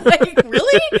 Like,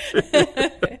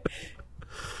 really?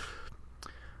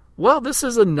 Well, this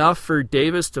is enough for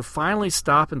Davis to finally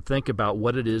stop and think about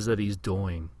what it is that he's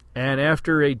doing. And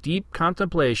after a deep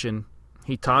contemplation,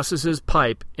 he tosses his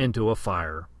pipe into a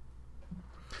fire.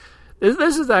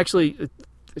 This is actually,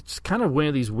 it's kind of one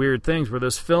of these weird things where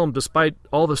this film, despite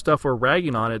all the stuff we're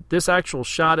ragging on it, this actual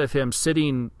shot of him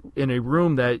sitting in a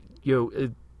room that,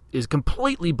 is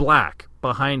completely black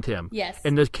behind him. Yes.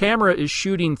 And the camera is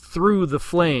shooting through the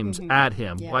flames at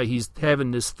him while he's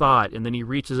having this thought, and then he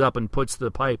reaches up and puts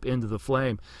the pipe into the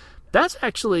flame. That's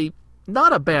actually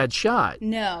not a bad shot.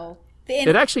 No.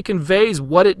 It actually conveys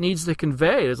what it needs to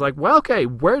convey. It's like, well, okay,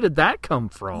 where did that come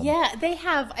from? Yeah,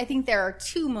 I think there are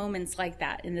 2 moments like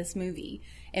that in this movie.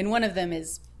 And one of them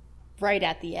is right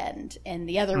at the end, and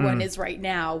the other one is right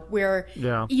now, where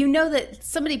you know that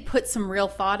somebody put some real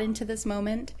thought into this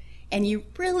moment, and you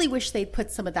really wish they'd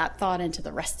put some of that thought into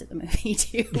the rest of the movie,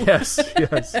 too. Yes.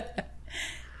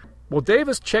 Well,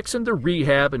 Davis checks into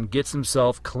rehab and gets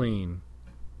himself clean.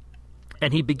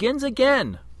 And he begins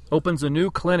again, opens a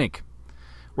new clinic,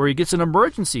 where he gets an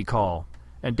emergency call.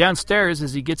 And downstairs,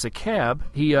 as he gets a cab,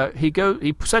 he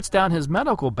sets down his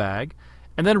medical bag,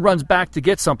 and then runs back to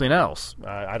get something else.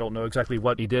 I don't know exactly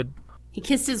what he did. He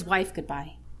kissed his wife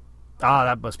goodbye.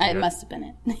 That must be it. It must have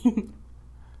been it.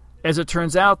 As it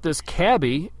turns out, this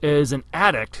cabbie is an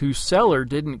addict whose cellar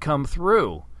didn't come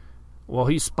through. Well,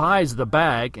 he spies the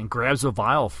bag and grabs a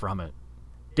vial from it.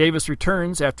 Davis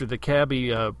returns after the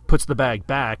cabbie puts the bag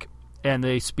back, and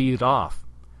they speed off.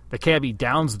 The cabbie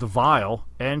downs the vial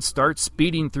and starts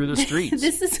speeding through the streets.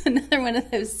 This is another one of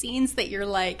those scenes that you're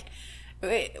like,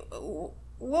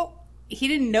 what? He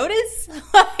didn't notice?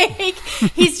 Like,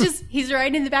 he's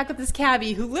riding in the back with this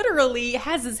cabbie who literally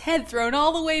has his head thrown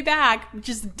all the way back,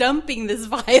 just dumping this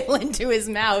vial into his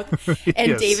mouth.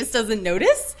 And Davis doesn't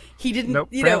notice? He didn't, nope,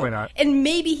 apparently not. And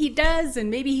maybe he does, and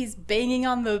maybe he's banging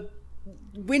on the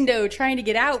window trying to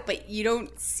get out, but you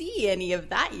don't see any of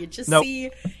that. You just see,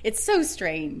 it's so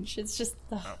strange. It's just,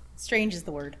 strange is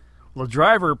the word. The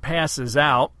driver passes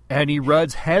out, and he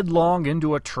runs headlong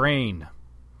into a train.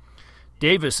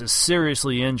 Davis is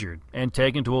seriously injured and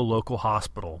taken to a local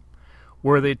hospital,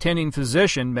 where the attending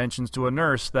physician mentions to a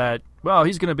nurse that, well,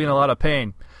 he's going to be in a lot of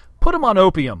pain. Put him on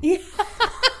opium. Yeah.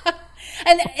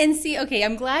 And see, okay,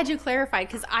 I'm glad you clarified,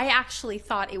 because I actually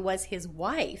thought it was his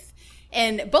wife.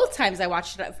 And both times I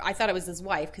watched it, I thought it was his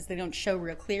wife, because they don't show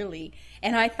real clearly.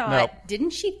 And I thought,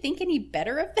 didn't she think any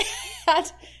better of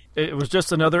that? It was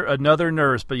just another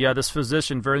nurse, but yeah, this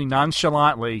physician very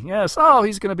nonchalantly, yes,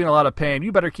 he's going to be in a lot of pain.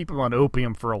 You better keep him on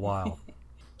opium for a while.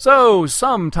 So,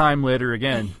 some time later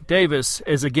again, Davis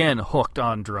is again hooked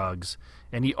on drugs,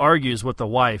 and he argues with the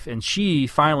wife, and she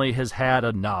finally has had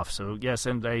enough. So, yes,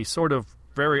 in a sort of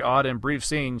very odd and brief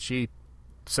scene, she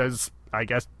says, I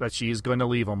guess, that she is going to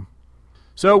leave him.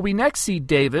 So we next see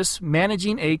Davis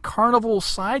managing a carnival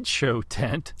sideshow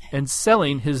tent and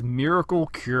selling his miracle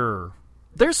cure.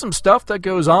 There's some stuff that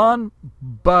goes on,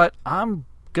 but I'm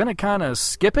going to kind of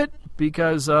skip it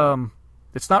because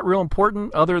it's not real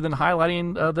important other than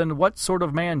highlighting than what sort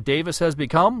of man Davis has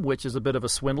become, which is a bit of a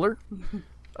swindler.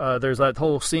 There's that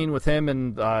whole scene with him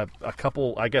and a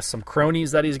couple, I guess, some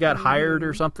cronies that he's got hired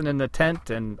or something in the tent,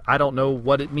 and I don't know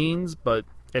what it means, but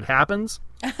it happens.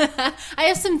 I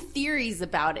have some theories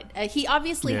about it. He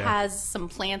obviously has some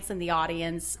plants in the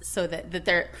audience so that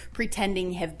they're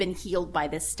pretending have been healed by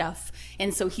this stuff.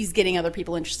 And so he's getting other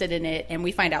people interested in it. And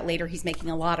we find out later he's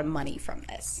making a lot of money from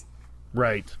this.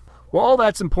 Right. Well, all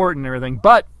that's important and everything.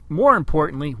 But more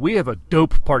importantly, we have a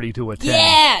dope party to attend.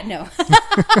 Yeah!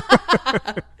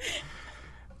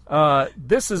 No.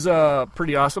 This is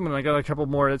pretty awesome. And I got a couple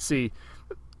more. Let's see.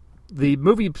 The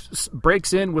movie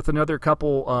breaks in with another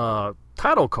couple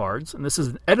title cards, and this is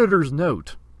an editor's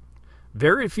note.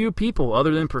 Very few people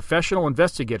other than professional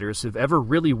investigators have ever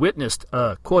really witnessed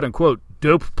a quote-unquote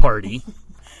dope party.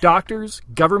 Doctors,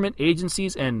 government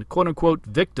agencies, and quote-unquote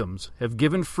victims have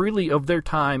given freely of their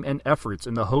time and efforts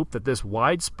in the hope that this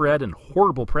widespread and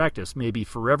horrible practice may be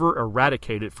forever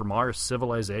eradicated from our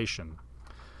civilization.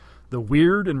 The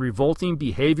weird and revolting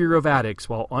behavior of addicts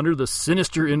while under the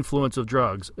sinister influence of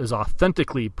drugs is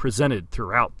authentically presented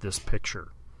throughout this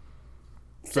picture.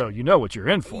 So you know what you're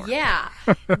in for. Yeah.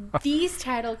 These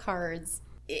title cards,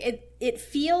 it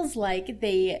feels like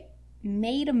they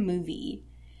made a movie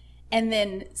And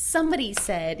then somebody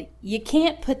said, you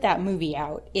can't put that movie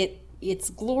out. It's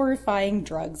glorifying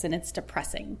drugs and it's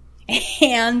depressing.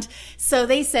 And so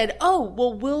they said, oh,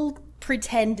 well, we'll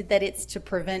pretend that it's to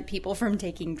prevent people from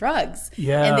taking drugs.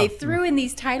 Yeah. And they threw in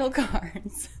these title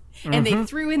cards. And they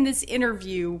threw in this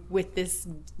interview with this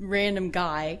random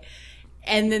guy.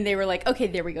 And then they were like, okay,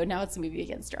 there we go. Now it's a movie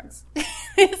against drugs.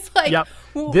 It's like, yep.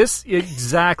 This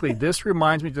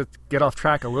reminds me, to get off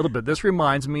track a little bit, this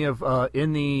reminds me of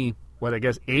in the,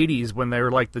 80s, when they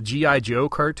were like the G.I. Joe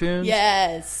cartoons.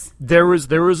 Yes. There was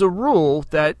a rule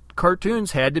that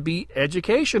cartoons had to be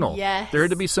educational. Yes. There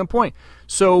had to be some point.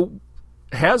 So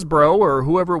Hasbro or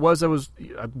whoever it was that was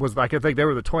I think they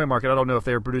were the toy market. I don't know if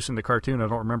they were producing the cartoon. I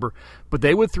don't remember. But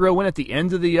they would throw in at the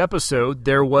end of the episode,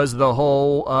 there was the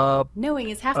whole knowing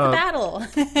is half the battle.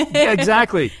 Yeah,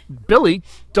 exactly. Billy,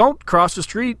 don't cross the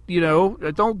street,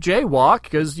 don't jaywalk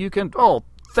because you can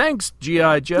thanks,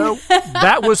 G.I. Joe.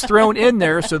 That was thrown in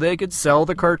there so they could sell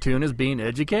the cartoon as being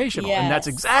educational. Yes. And that's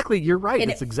exactly, you're right.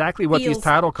 And it's exactly what these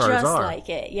title cards just are. like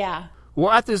it, yeah. Well,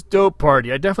 at this dope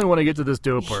party, I definitely want to get to this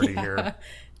dope party here.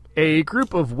 A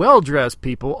group of well-dressed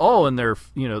people, all in their,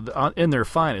 in their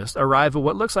finest, arrive at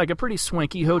what looks like a pretty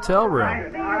swanky hotel room.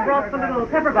 I brought the little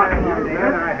pepper box along, David.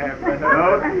 I have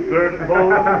no certain bull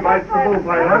bites the bull.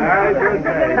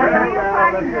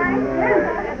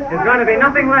 There's going to be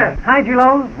nothing less. Hi,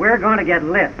 Julos. We're going to get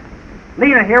lit.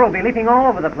 Lena here will be leaping all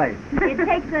over the place. It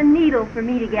takes a needle for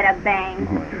me to get a bang.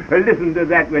 Listen to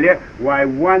that, will you? Why,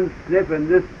 one sniff and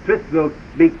this twist will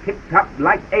be picked up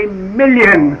like a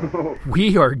million.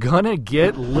 We are gonna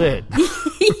get lit.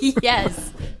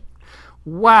 Yes.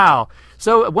 Wow.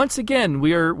 So once again,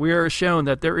 we are shown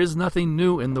that there is nothing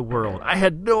new in the world. I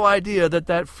had no idea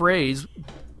that phrase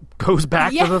goes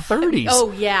back to the 30s.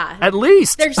 Oh, yeah. At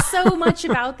least. There's so much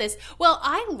about this. Well,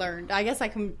 I learned, I guess I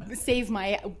can save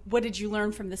my what did you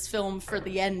learn from this film for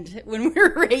the end when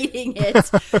we're rating it.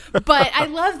 But I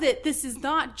love that this is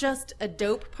not just a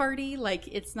dope party. Like,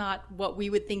 it's not what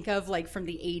we would think of, like, from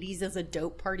the 80s as a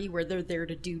dope party where they're there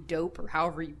to do dope or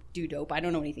however you do dope. I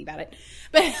don't know anything about it.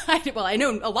 But, I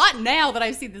know a lot now that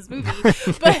I've seen this movie.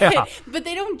 But, but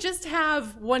they don't just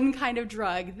have one kind of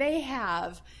drug. They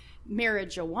have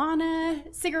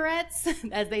marijuana cigarettes,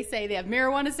 as they say. They have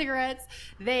marijuana cigarettes,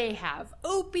 they have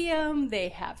opium, they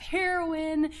have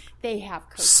heroin, they have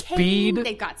cocaine, speed.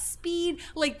 They've got speed.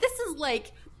 Like, this is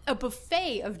like a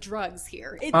buffet of drugs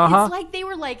here. It's like they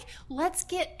were like, let's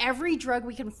get every drug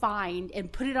we can find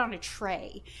and put it on a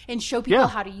tray and show people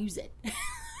how to use it.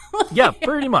 Yeah,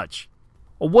 pretty much.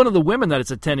 One of the women that is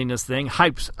attending this thing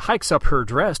hikes up her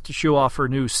dress to show off her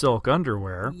new silk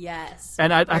underwear. Yes.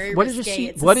 And what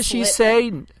does she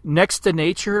say? Next to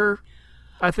nature,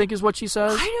 I think is what she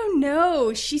says. I don't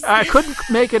know. She said, I couldn't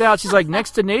make it out. She's like,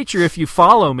 next to nature if you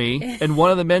follow me. And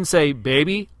one of the men say,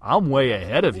 baby, I'm way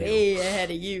ahead of you. Way ahead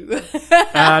of you.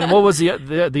 And what was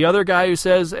the other guy who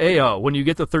says, hey, when you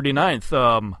get to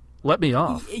 39th, let me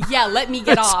off. Yeah, let me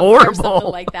get off. Horrible. Or something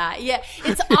like that. Yeah,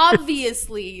 it's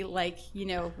obviously like,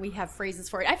 we have phrases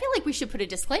for it. I feel like we should put a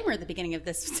disclaimer at the beginning of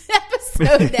this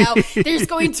episode now. There's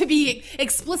going to be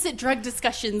explicit drug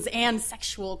discussions and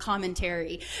sexual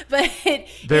commentary. But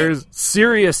there's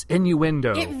serious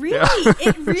innuendo. It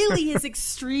really is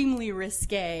extremely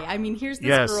risque. I mean, here's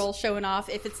this girl showing off.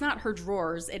 If it's not her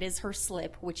drawers, it is her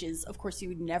slip, which is, of course, you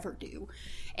would never do.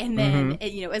 And then,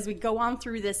 as we go on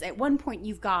through this, at one point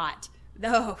you've got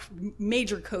the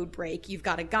major code break. You've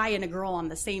got a guy and a girl on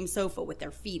the same sofa with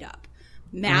their feet up.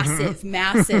 Massive,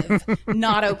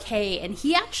 not okay. And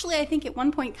he actually, I think at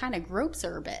one point kind of gropes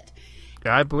her a bit.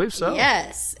 I believe so.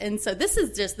 Yes. And so this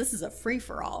is a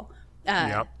free-for-all.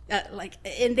 And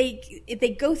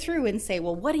they go through and say,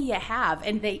 well, what do you have?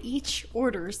 And they each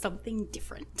order something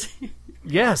different.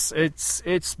 Yes,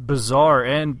 it's bizarre,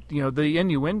 and the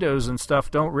innuendos and stuff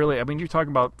don't really. I mean, you're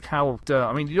talking about how.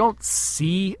 You don't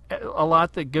see a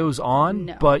lot that goes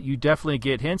on, but you definitely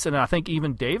get hints. And I think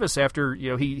even Davis, after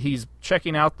he's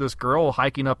checking out this girl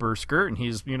hiking up her skirt, and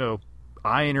he's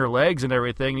eyeing her legs and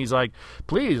everything. And he's like,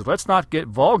 "Please, let's not get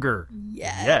vulgar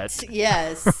yet."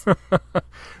 Yes.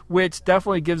 Which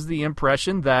definitely gives the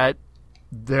impression that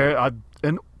there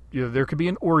could be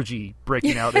an orgy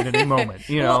breaking out at any moment.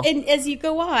 Well, and as you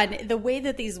go on, the way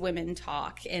that these women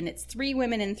talk, and it's 3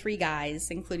 women and 3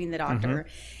 guys, including the doctor,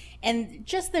 and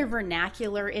just their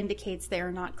vernacular indicates they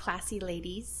are not classy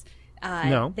ladies.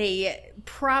 No. They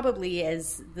probably,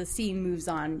 as the scene moves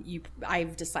on,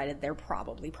 I've decided they're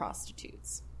probably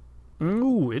prostitutes.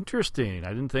 Ooh, interesting. I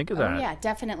didn't think of that. Oh, yeah,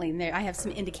 definitely. And I have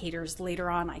some indicators later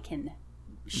on I can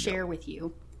share with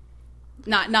you.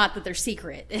 Not that they're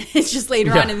secret. It's just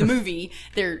later on in the movie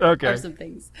there are some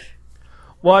things.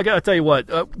 Well, I got to tell you what,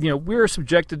 we're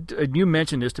subjected, and you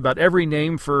mentioned this, to about every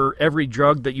name for every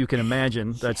drug that you can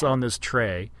imagine that's on this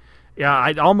tray. Yeah,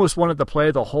 I almost wanted to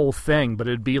play the whole thing, but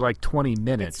it'd be like 20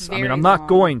 minutes. I mean, I'm not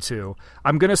going to.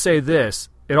 I'm going to say this.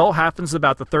 It all happens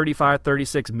about the 35,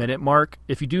 36-minute mark.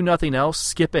 If you do nothing else,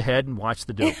 skip ahead and watch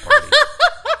the dope party.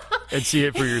 And see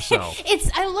it for yourself.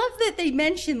 I love that they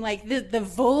mention like the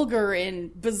vulgar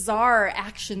and bizarre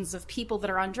actions of people that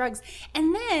are on drugs.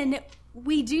 And then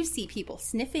we do see people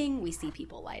sniffing, we see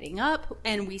people lighting up,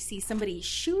 and we see somebody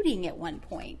shooting at one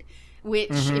point.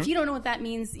 Which, if you don't know what that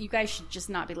means, you guys should just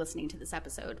not be listening to this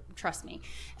episode. Trust me.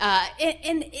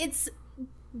 And it's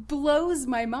blows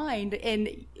my mind. And,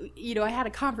 I had a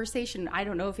conversation. I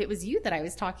don't know if it was you that I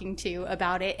was talking to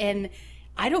about it. And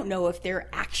I don't know if they're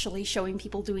actually showing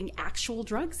people doing actual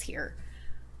drugs here.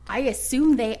 I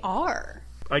assume they are.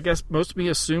 I guess most of me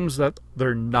assumes that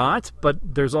they're not, but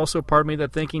there's also part of me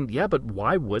that thinking, yeah, but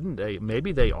why wouldn't they?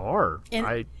 Maybe they are.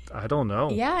 I don't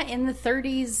know. Yeah, in the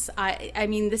 30s, I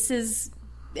mean, this is,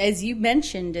 as you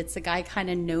mentioned, it's a guy kind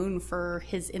of known for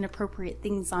his inappropriate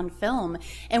things on film.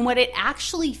 And what it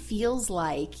actually feels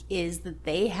like is that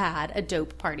they had a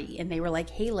dope party and they were like,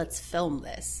 hey, let's film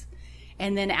this.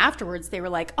 And then afterwards, they were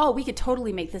like, "Oh, we could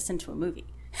totally make this into a movie."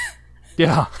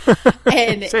 Yeah.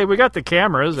 And say we got the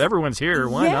cameras. Everyone's here.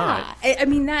 Why not? I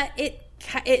mean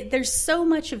there's so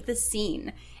much of this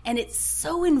scene, and it's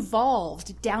so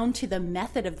involved down to the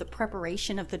method of the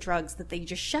preparation of the drugs that they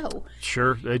just show.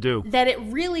 Sure, they do. That it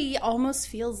really almost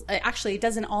feels. Actually, it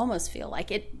doesn't almost feel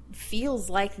like it feels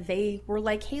like they were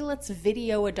like, "Hey, let's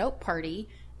video a dope party."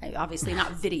 Obviously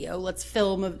not video, let's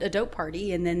film a dope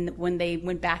party. And then when they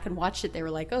went back and watched it, they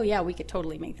were like, oh yeah, we could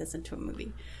totally make this into a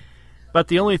movie. But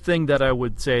the only thing that I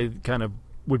would say kind of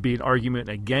would be an argument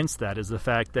against that is the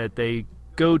fact that they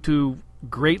go to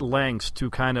great lengths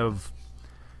to kind of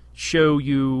show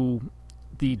you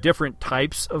the different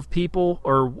types of people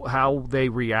or how they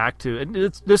react to, and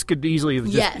this could easily have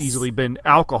just easily been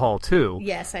alcohol too.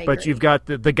 Yes, I agree. But you've got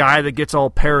the guy that gets all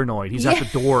paranoid. He's at the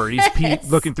door. He's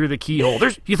looking through the keyhole.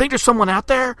 You think there's someone out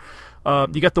there?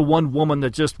 You got the one woman that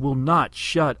just will not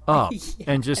shut up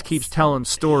and just keeps telling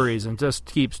stories and just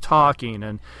keeps talking.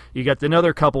 And you got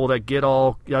another couple that get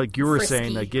all, like you were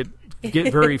saying, that get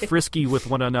very frisky with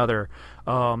one another.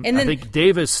 And then, I think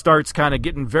Davis starts kind of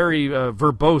getting very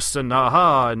verbose and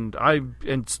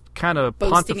and kind of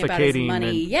pontificating about his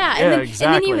money.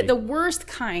 Exactly. And then the worst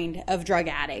kind of drug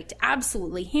addict,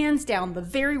 absolutely, hands down, the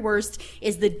very worst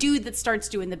is the dude that starts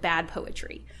doing the bad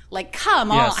poetry. Like,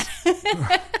 come on.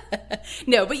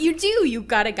 No, but you've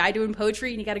got a guy doing poetry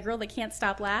and you got a girl that can't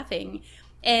stop laughing.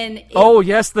 And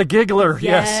the giggler.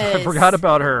 Yes, I forgot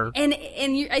about her. And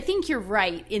I think you're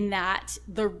right in that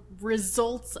the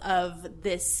results of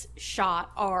this shot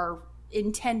are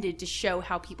intended to show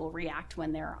how people react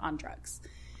when they're on drugs.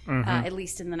 At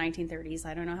least in the 1930s.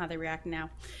 I don't know how they react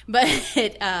now, but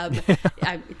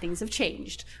things have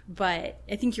changed. But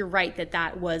I think you're right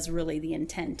that was really the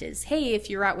intent is, hey, if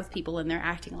you're out with people and they're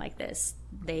acting like this,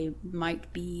 they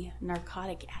might be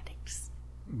narcotic addicts.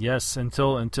 Yes, and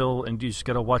you just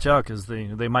got to watch out because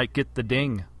they might get the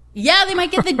ding. Yeah, they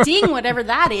might get the ding, whatever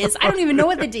that is. I don't even know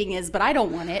what the ding is, but I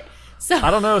don't want it. So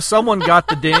I don't know. Someone got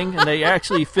the ding, and they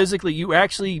actually you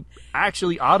actually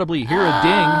audibly hear a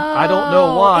ding. I don't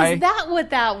know why. Is that what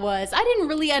that was? I didn't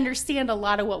really understand a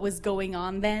lot of what was going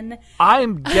on then.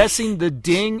 I'm guessing the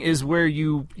ding is where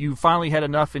you finally had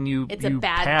enough and you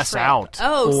pass trip. Out.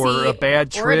 A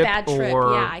bad trip.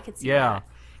 Yeah, I could see that.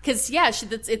 Because,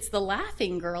 it's the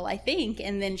laughing girl, I think,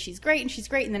 and then she's great,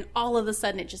 and then all of a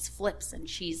sudden it just flips, and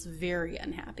she's very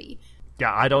unhappy.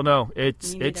 Yeah, I don't know.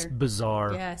 It's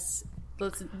bizarre. Yes.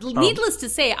 Needless to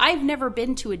say, I've never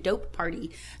been to a dope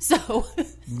party, so...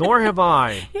 Nor have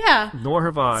I. Yeah. Nor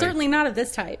have I. Certainly not of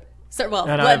this type. So,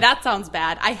 that sounds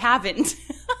bad. I haven't.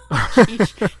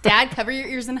 Dad, cover your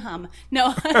ears and hum.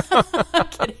 No, I'm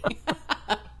kidding.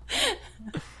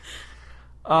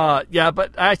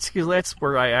 But actually, that's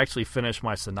where I actually finish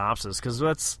my synopsis because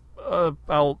that's the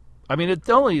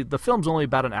film's only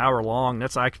about an hour long.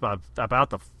 That's actually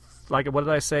about what did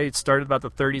I say? It started about the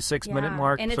 36-minute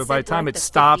mark. And so by the time it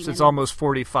stops, it's almost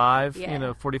 45.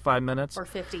 45 minutes or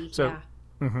 50. So,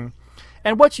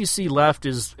 and what you see left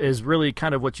is really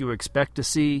kind of what you expect to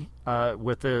see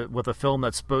with a film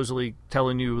that's supposedly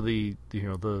telling you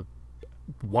the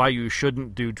why you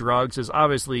shouldn't do drugs is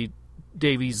obviously.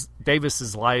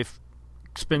 Davis's life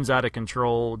spins out of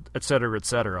control, et cetera, et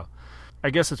cetera. I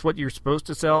guess it's what you're supposed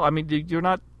to sell. I mean, you're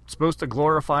not supposed to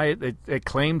glorify it. It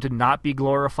claimed to not be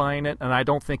glorifying it, and I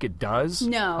don't think it does.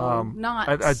 No, not.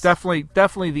 I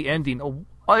definitely the ending.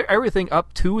 Everything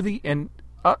up to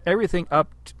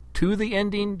to the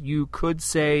ending, you could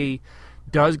say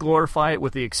does glorify it,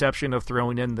 with the exception of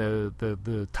throwing in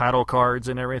the title cards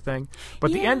and everything.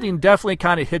 But the ending definitely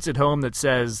kind of hits it home that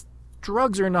says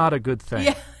drugs are not a good thing.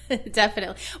 Yeah.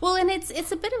 Definitely. Well, and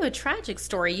it's a bit of a tragic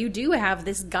story. You do have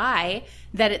this guy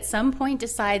that at some point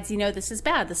decides, this is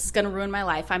bad. This is going to ruin my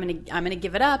life. I'm going to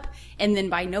give it up. And then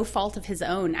by no fault of his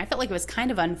own, I felt like it was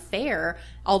kind of unfair.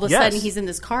 All of a sudden he's in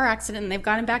this car accident and they've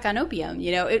got him back on opium.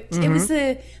 It was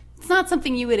it's not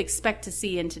something you would expect to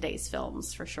see in today's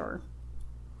films, for sure.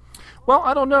 Well,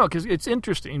 I don't know, because it's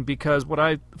interesting, because what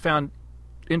I found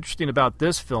interesting about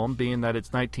this film, being that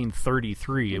it's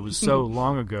 1933, it was so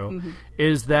long ago,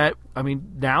 is that,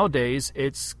 nowadays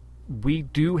we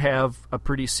do have a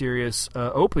pretty serious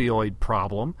opioid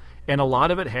problem, and a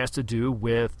lot of it has to do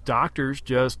with doctors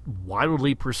just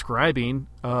wildly prescribing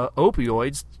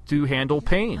opioids to handle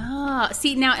pain.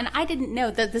 See, now, and I didn't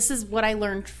know that. This is what I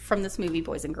learned from this movie,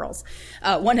 Boys and Girls.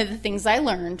 One of the things I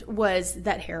learned was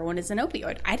that heroin is an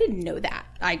opioid. I didn't know that.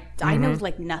 I know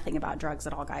nothing about drugs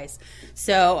at all, guys.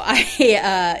 So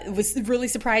I was really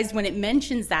surprised when it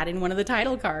mentions that in one of the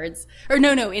title cards. Or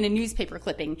no, in a newspaper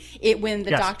clipping. When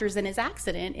the doctor's in his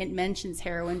accident, it mentions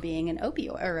heroin being an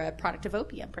opioid, or a product of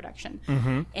opium production.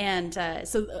 And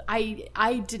so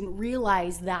I didn't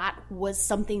realize that was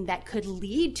something that could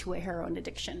lead to a heroin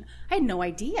addiction. I had no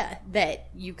idea that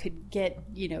you could get,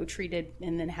 treated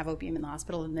and then have opium in the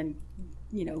hospital, and then,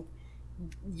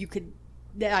 you could.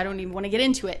 I don't even want to get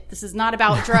into it. This is not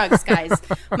about drugs, guys.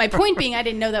 My point being, I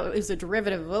didn't know that it was a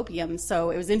derivative of opium, so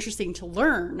it was interesting to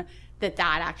learn that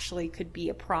actually could be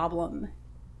a problem,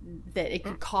 that it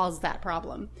could cause that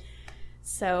problem.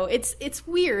 So it's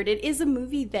weird. It is a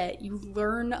movie that you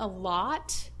learn a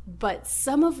lot, but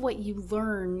some of what you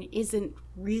learn isn't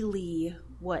really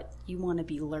what you want to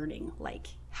be learning, like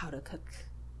how to cook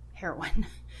heroin.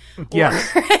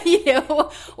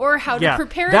 Or how to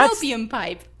prepare an opium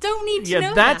pipe. Don't need to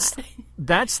know that.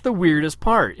 That's the weirdest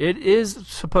part. It is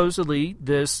supposedly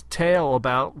this tale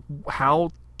about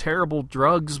how terrible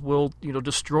drugs will,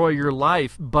 destroy your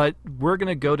life, but we're going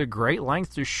to go to great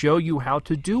lengths to show you how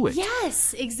to do it.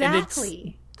 Yes,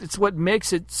 exactly. And it's what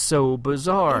makes it so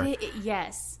bizarre.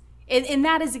 Yes. And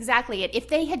that is exactly it. If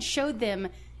they had shown them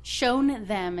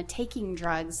taking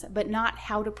drugs, but not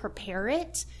how to prepare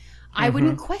it, I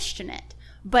wouldn't question it.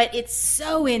 But it's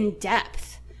so in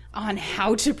depth on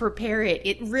how to prepare it.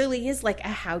 It really is like a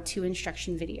how-to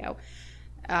instruction video.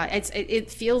 It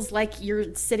feels like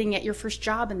you're sitting at your first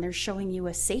job and they're showing you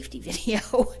a safety video,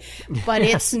 but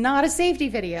it's not a safety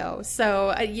video.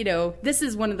 So, this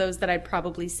is one of those that I'd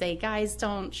probably say, guys,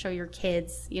 don't show your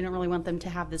kids. You don't really want them to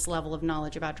have this level of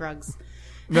knowledge about drugs.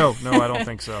 No, I don't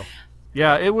think so.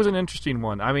 Yeah, it was an interesting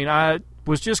one. I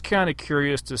was just kind of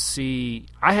curious to see.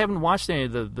 I haven't watched any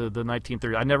of the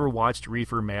 1930s. I never watched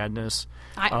Reefer Madness.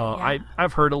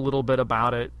 I've heard a little bit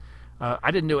about it.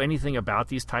 I didn't know anything about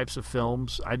these types of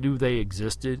films. I knew they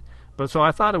existed, but so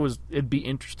I thought it'd be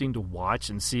interesting to watch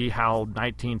and see how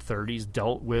 1930s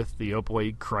dealt with the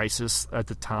opioid crisis at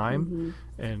the time,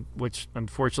 and which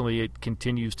unfortunately it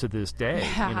continues to this day.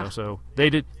 Yeah. So they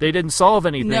didn't solve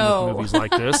anything with movies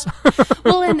like this.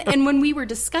 Well, and when we were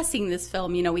discussing this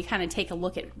film, we kind of take a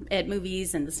look at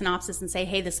movies and the synopsis and say,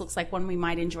 hey, this looks like one we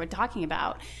might enjoy talking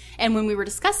about. And when we were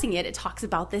discussing it, it talks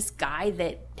about this guy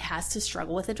that has to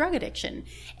struggle with a drug addiction.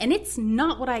 And it's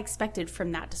not what I expected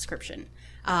from that description.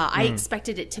 I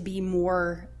expected it to be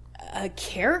more a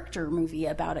character movie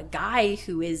about a guy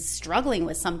who is struggling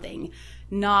with something,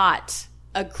 not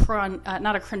a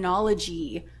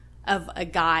chronology of a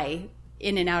guy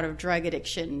in and out of drug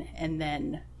addiction and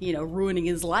then, ruining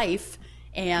his life.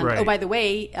 And, oh, by the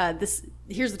way,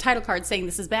 here's the title card saying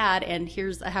this is bad, and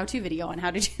here's a how-to video on how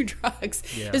to do drugs.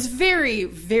 Yeah. It's very,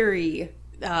 very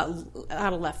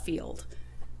out of left field.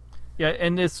 Yeah,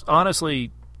 and it's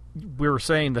honestly, we were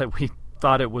saying that we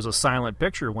thought it was a silent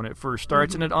picture when it first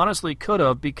starts, and it honestly could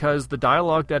have, because the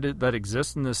dialogue that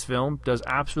exists in this film does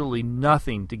absolutely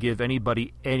nothing to give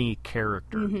anybody any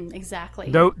character. Exactly.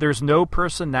 No, there's no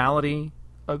personality.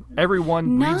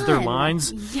 Everyone reads their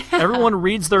lines. Yeah. Everyone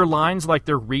reads their lines like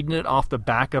they're reading it off the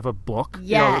back of a book,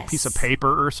 a piece of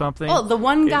paper or something. Oh, the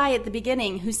one guy at the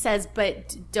beginning who says,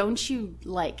 but don't you,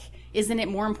 isn't it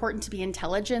more important to be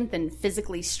intelligent than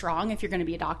physically strong if you're going to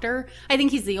be a doctor? I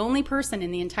think he's the only person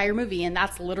in the entire movie, and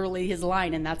that's literally his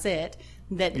line, and that's it,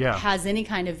 that has any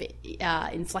kind of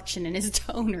inflection in his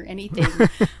tone or anything.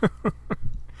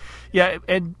 Yeah,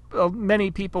 and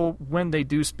many people, when they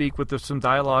do speak with some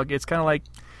dialogue, it's kind of like,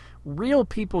 real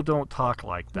people don't talk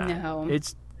like that. No.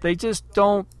 They just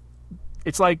don't.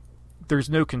 It's like there's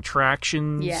no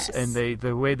contractions, and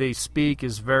the way they speak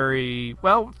is very,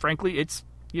 well, frankly, it's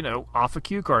off a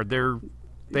cue card.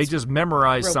 They just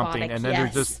memorize robotic, something, and then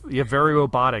yes. they're just very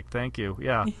robotic. Thank you.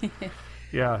 Yeah,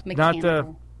 yeah.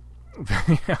 Mechanical.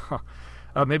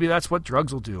 Maybe that's what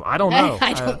drugs will do. I don't know.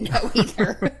 I don't know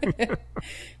either.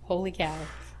 Holy cow.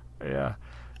 Yeah.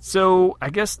 So I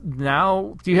guess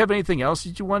now, do you have anything else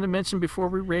that you want to mention before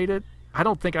we rate it? I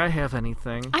don't think I have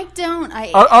anything. I don't.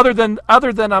 Other than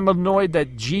I'm annoyed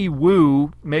that Ji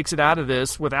Woo makes it out of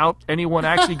this without anyone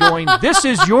actually going, "This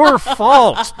is your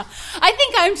fault." I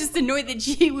think I'm just annoyed that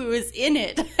Ji Woo is in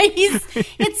it.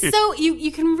 It's so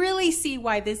you can really see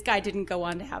why this guy didn't go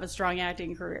on to have a strong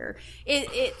acting career.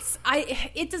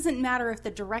 It doesn't matter if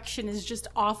the direction is just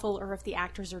awful or if the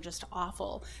actors are just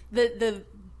awful. The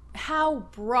how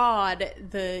broad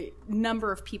the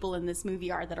number of people in this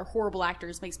movie are that are horrible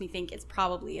actors makes me think it's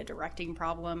probably a directing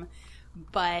problem.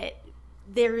 But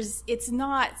it's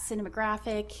not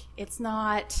cinematographic. It's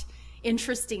not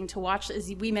interesting to watch.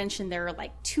 As we mentioned, there are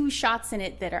like 2 shots in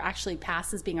it that are actually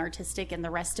passed as being artistic, and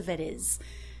the rest of it is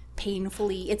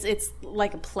painfully. It's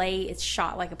like a play. It's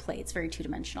shot like a play. It's very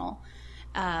 2-dimensional.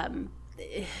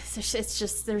 It's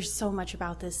just there's so much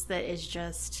about this that is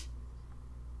just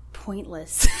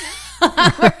pointless,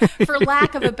 for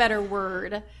lack of a better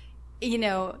word.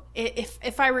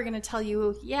 If I were going to tell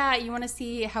you, you want to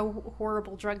see how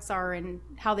horrible drugs are and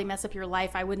how they mess up your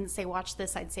life, I wouldn't say watch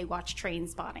this. I'd say watch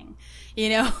Trainspotting.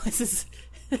 It's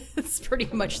pretty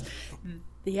much,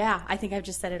 I think I've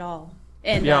just said it all.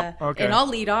 And okay. And I'll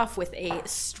lead off with a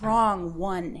strong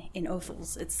 1 in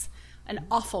Opals. It's an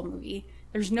awful movie.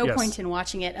 There's no point in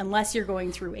watching it unless you're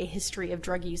going through a history of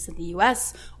drug use in the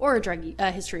U.S. or a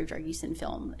history of drug use in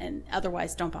film, and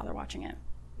otherwise, don't bother watching it.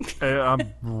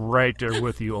 I'm right there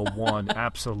with you, a 1,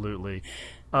 absolutely.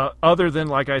 Other than,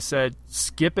 like I said,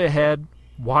 skip ahead,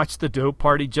 watch The Dope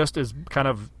Party just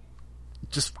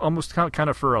almost kind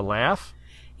of for a laugh.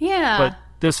 Yeah. But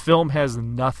this film has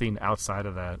nothing outside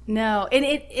of that. No, and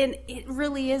it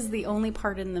really is the only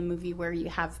part in the movie where you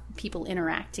have people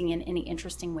interacting in any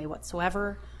interesting way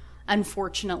whatsoever.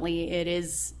 Unfortunately, it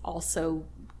is also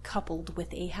coupled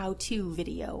with a how-to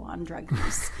video on drug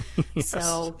use. Yes.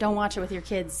 So don't watch it with your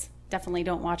kids. Definitely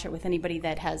don't watch it with anybody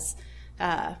that has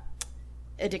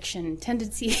addiction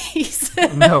tendencies.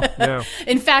 No.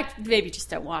 In fact, maybe just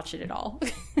don't watch it at all.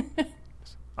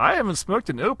 I haven't smoked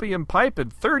an opium pipe in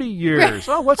 30 years.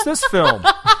 Oh, what's this film?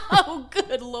 Oh,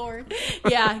 good Lord.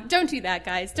 Yeah, don't do that,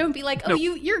 guys. Don't be like,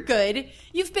 you're good.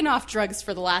 You've been off drugs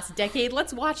for the last decade.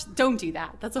 Let's watch. Don't do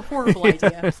that. That's a horrible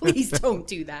idea. Please don't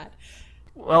do that.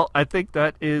 Well, I think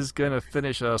that is going to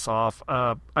finish us off.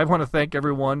 I want to thank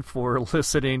everyone for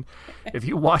listening. If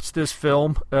you watch this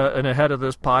film and ahead of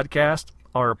this podcast,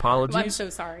 our apologies. I'm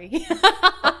so sorry.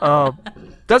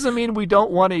 Doesn't mean we don't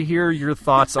want to hear your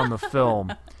thoughts on the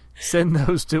film. Send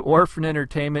those to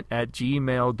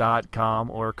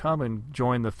orphanentertainment@gmail.com or come and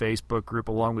join the Facebook group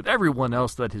along with everyone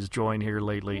else that has joined here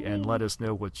lately and let us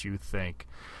know what you think.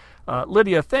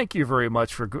 Lydia, thank you very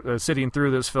much for sitting through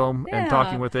this film and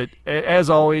talking with it. As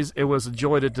always, it was a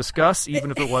joy to discuss, even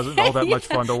if it wasn't all that much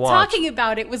fun to watch. Talking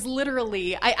about it was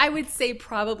literally, I would say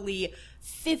probably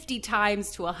 50 times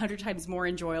to 100 times more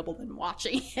enjoyable than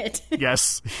watching it.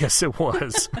 Yes, it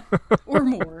was. Or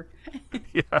more.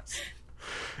 Yes.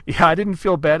 Yeah, I didn't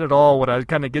feel bad at all when I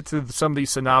kind of get to some of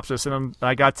these synopsis and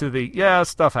I got to the,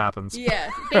 stuff happens. Yeah,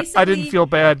 basically. I didn't feel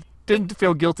bad. Didn't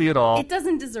feel guilty at all. It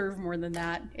doesn't deserve more than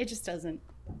that. It just doesn't.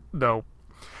 No.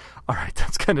 All right,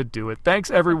 that's going to do it. Thanks,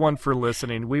 everyone, for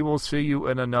listening. We will see you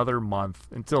in another month.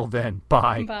 Until then,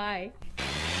 bye. Bye.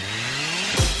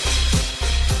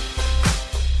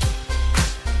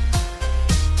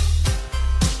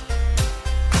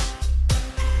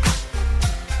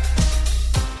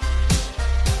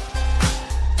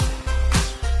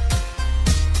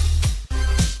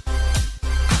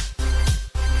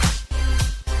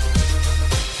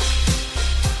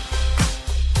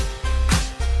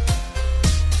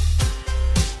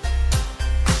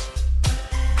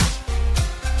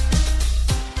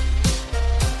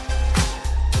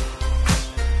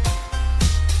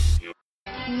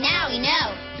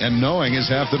 And knowing is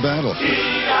half the battle.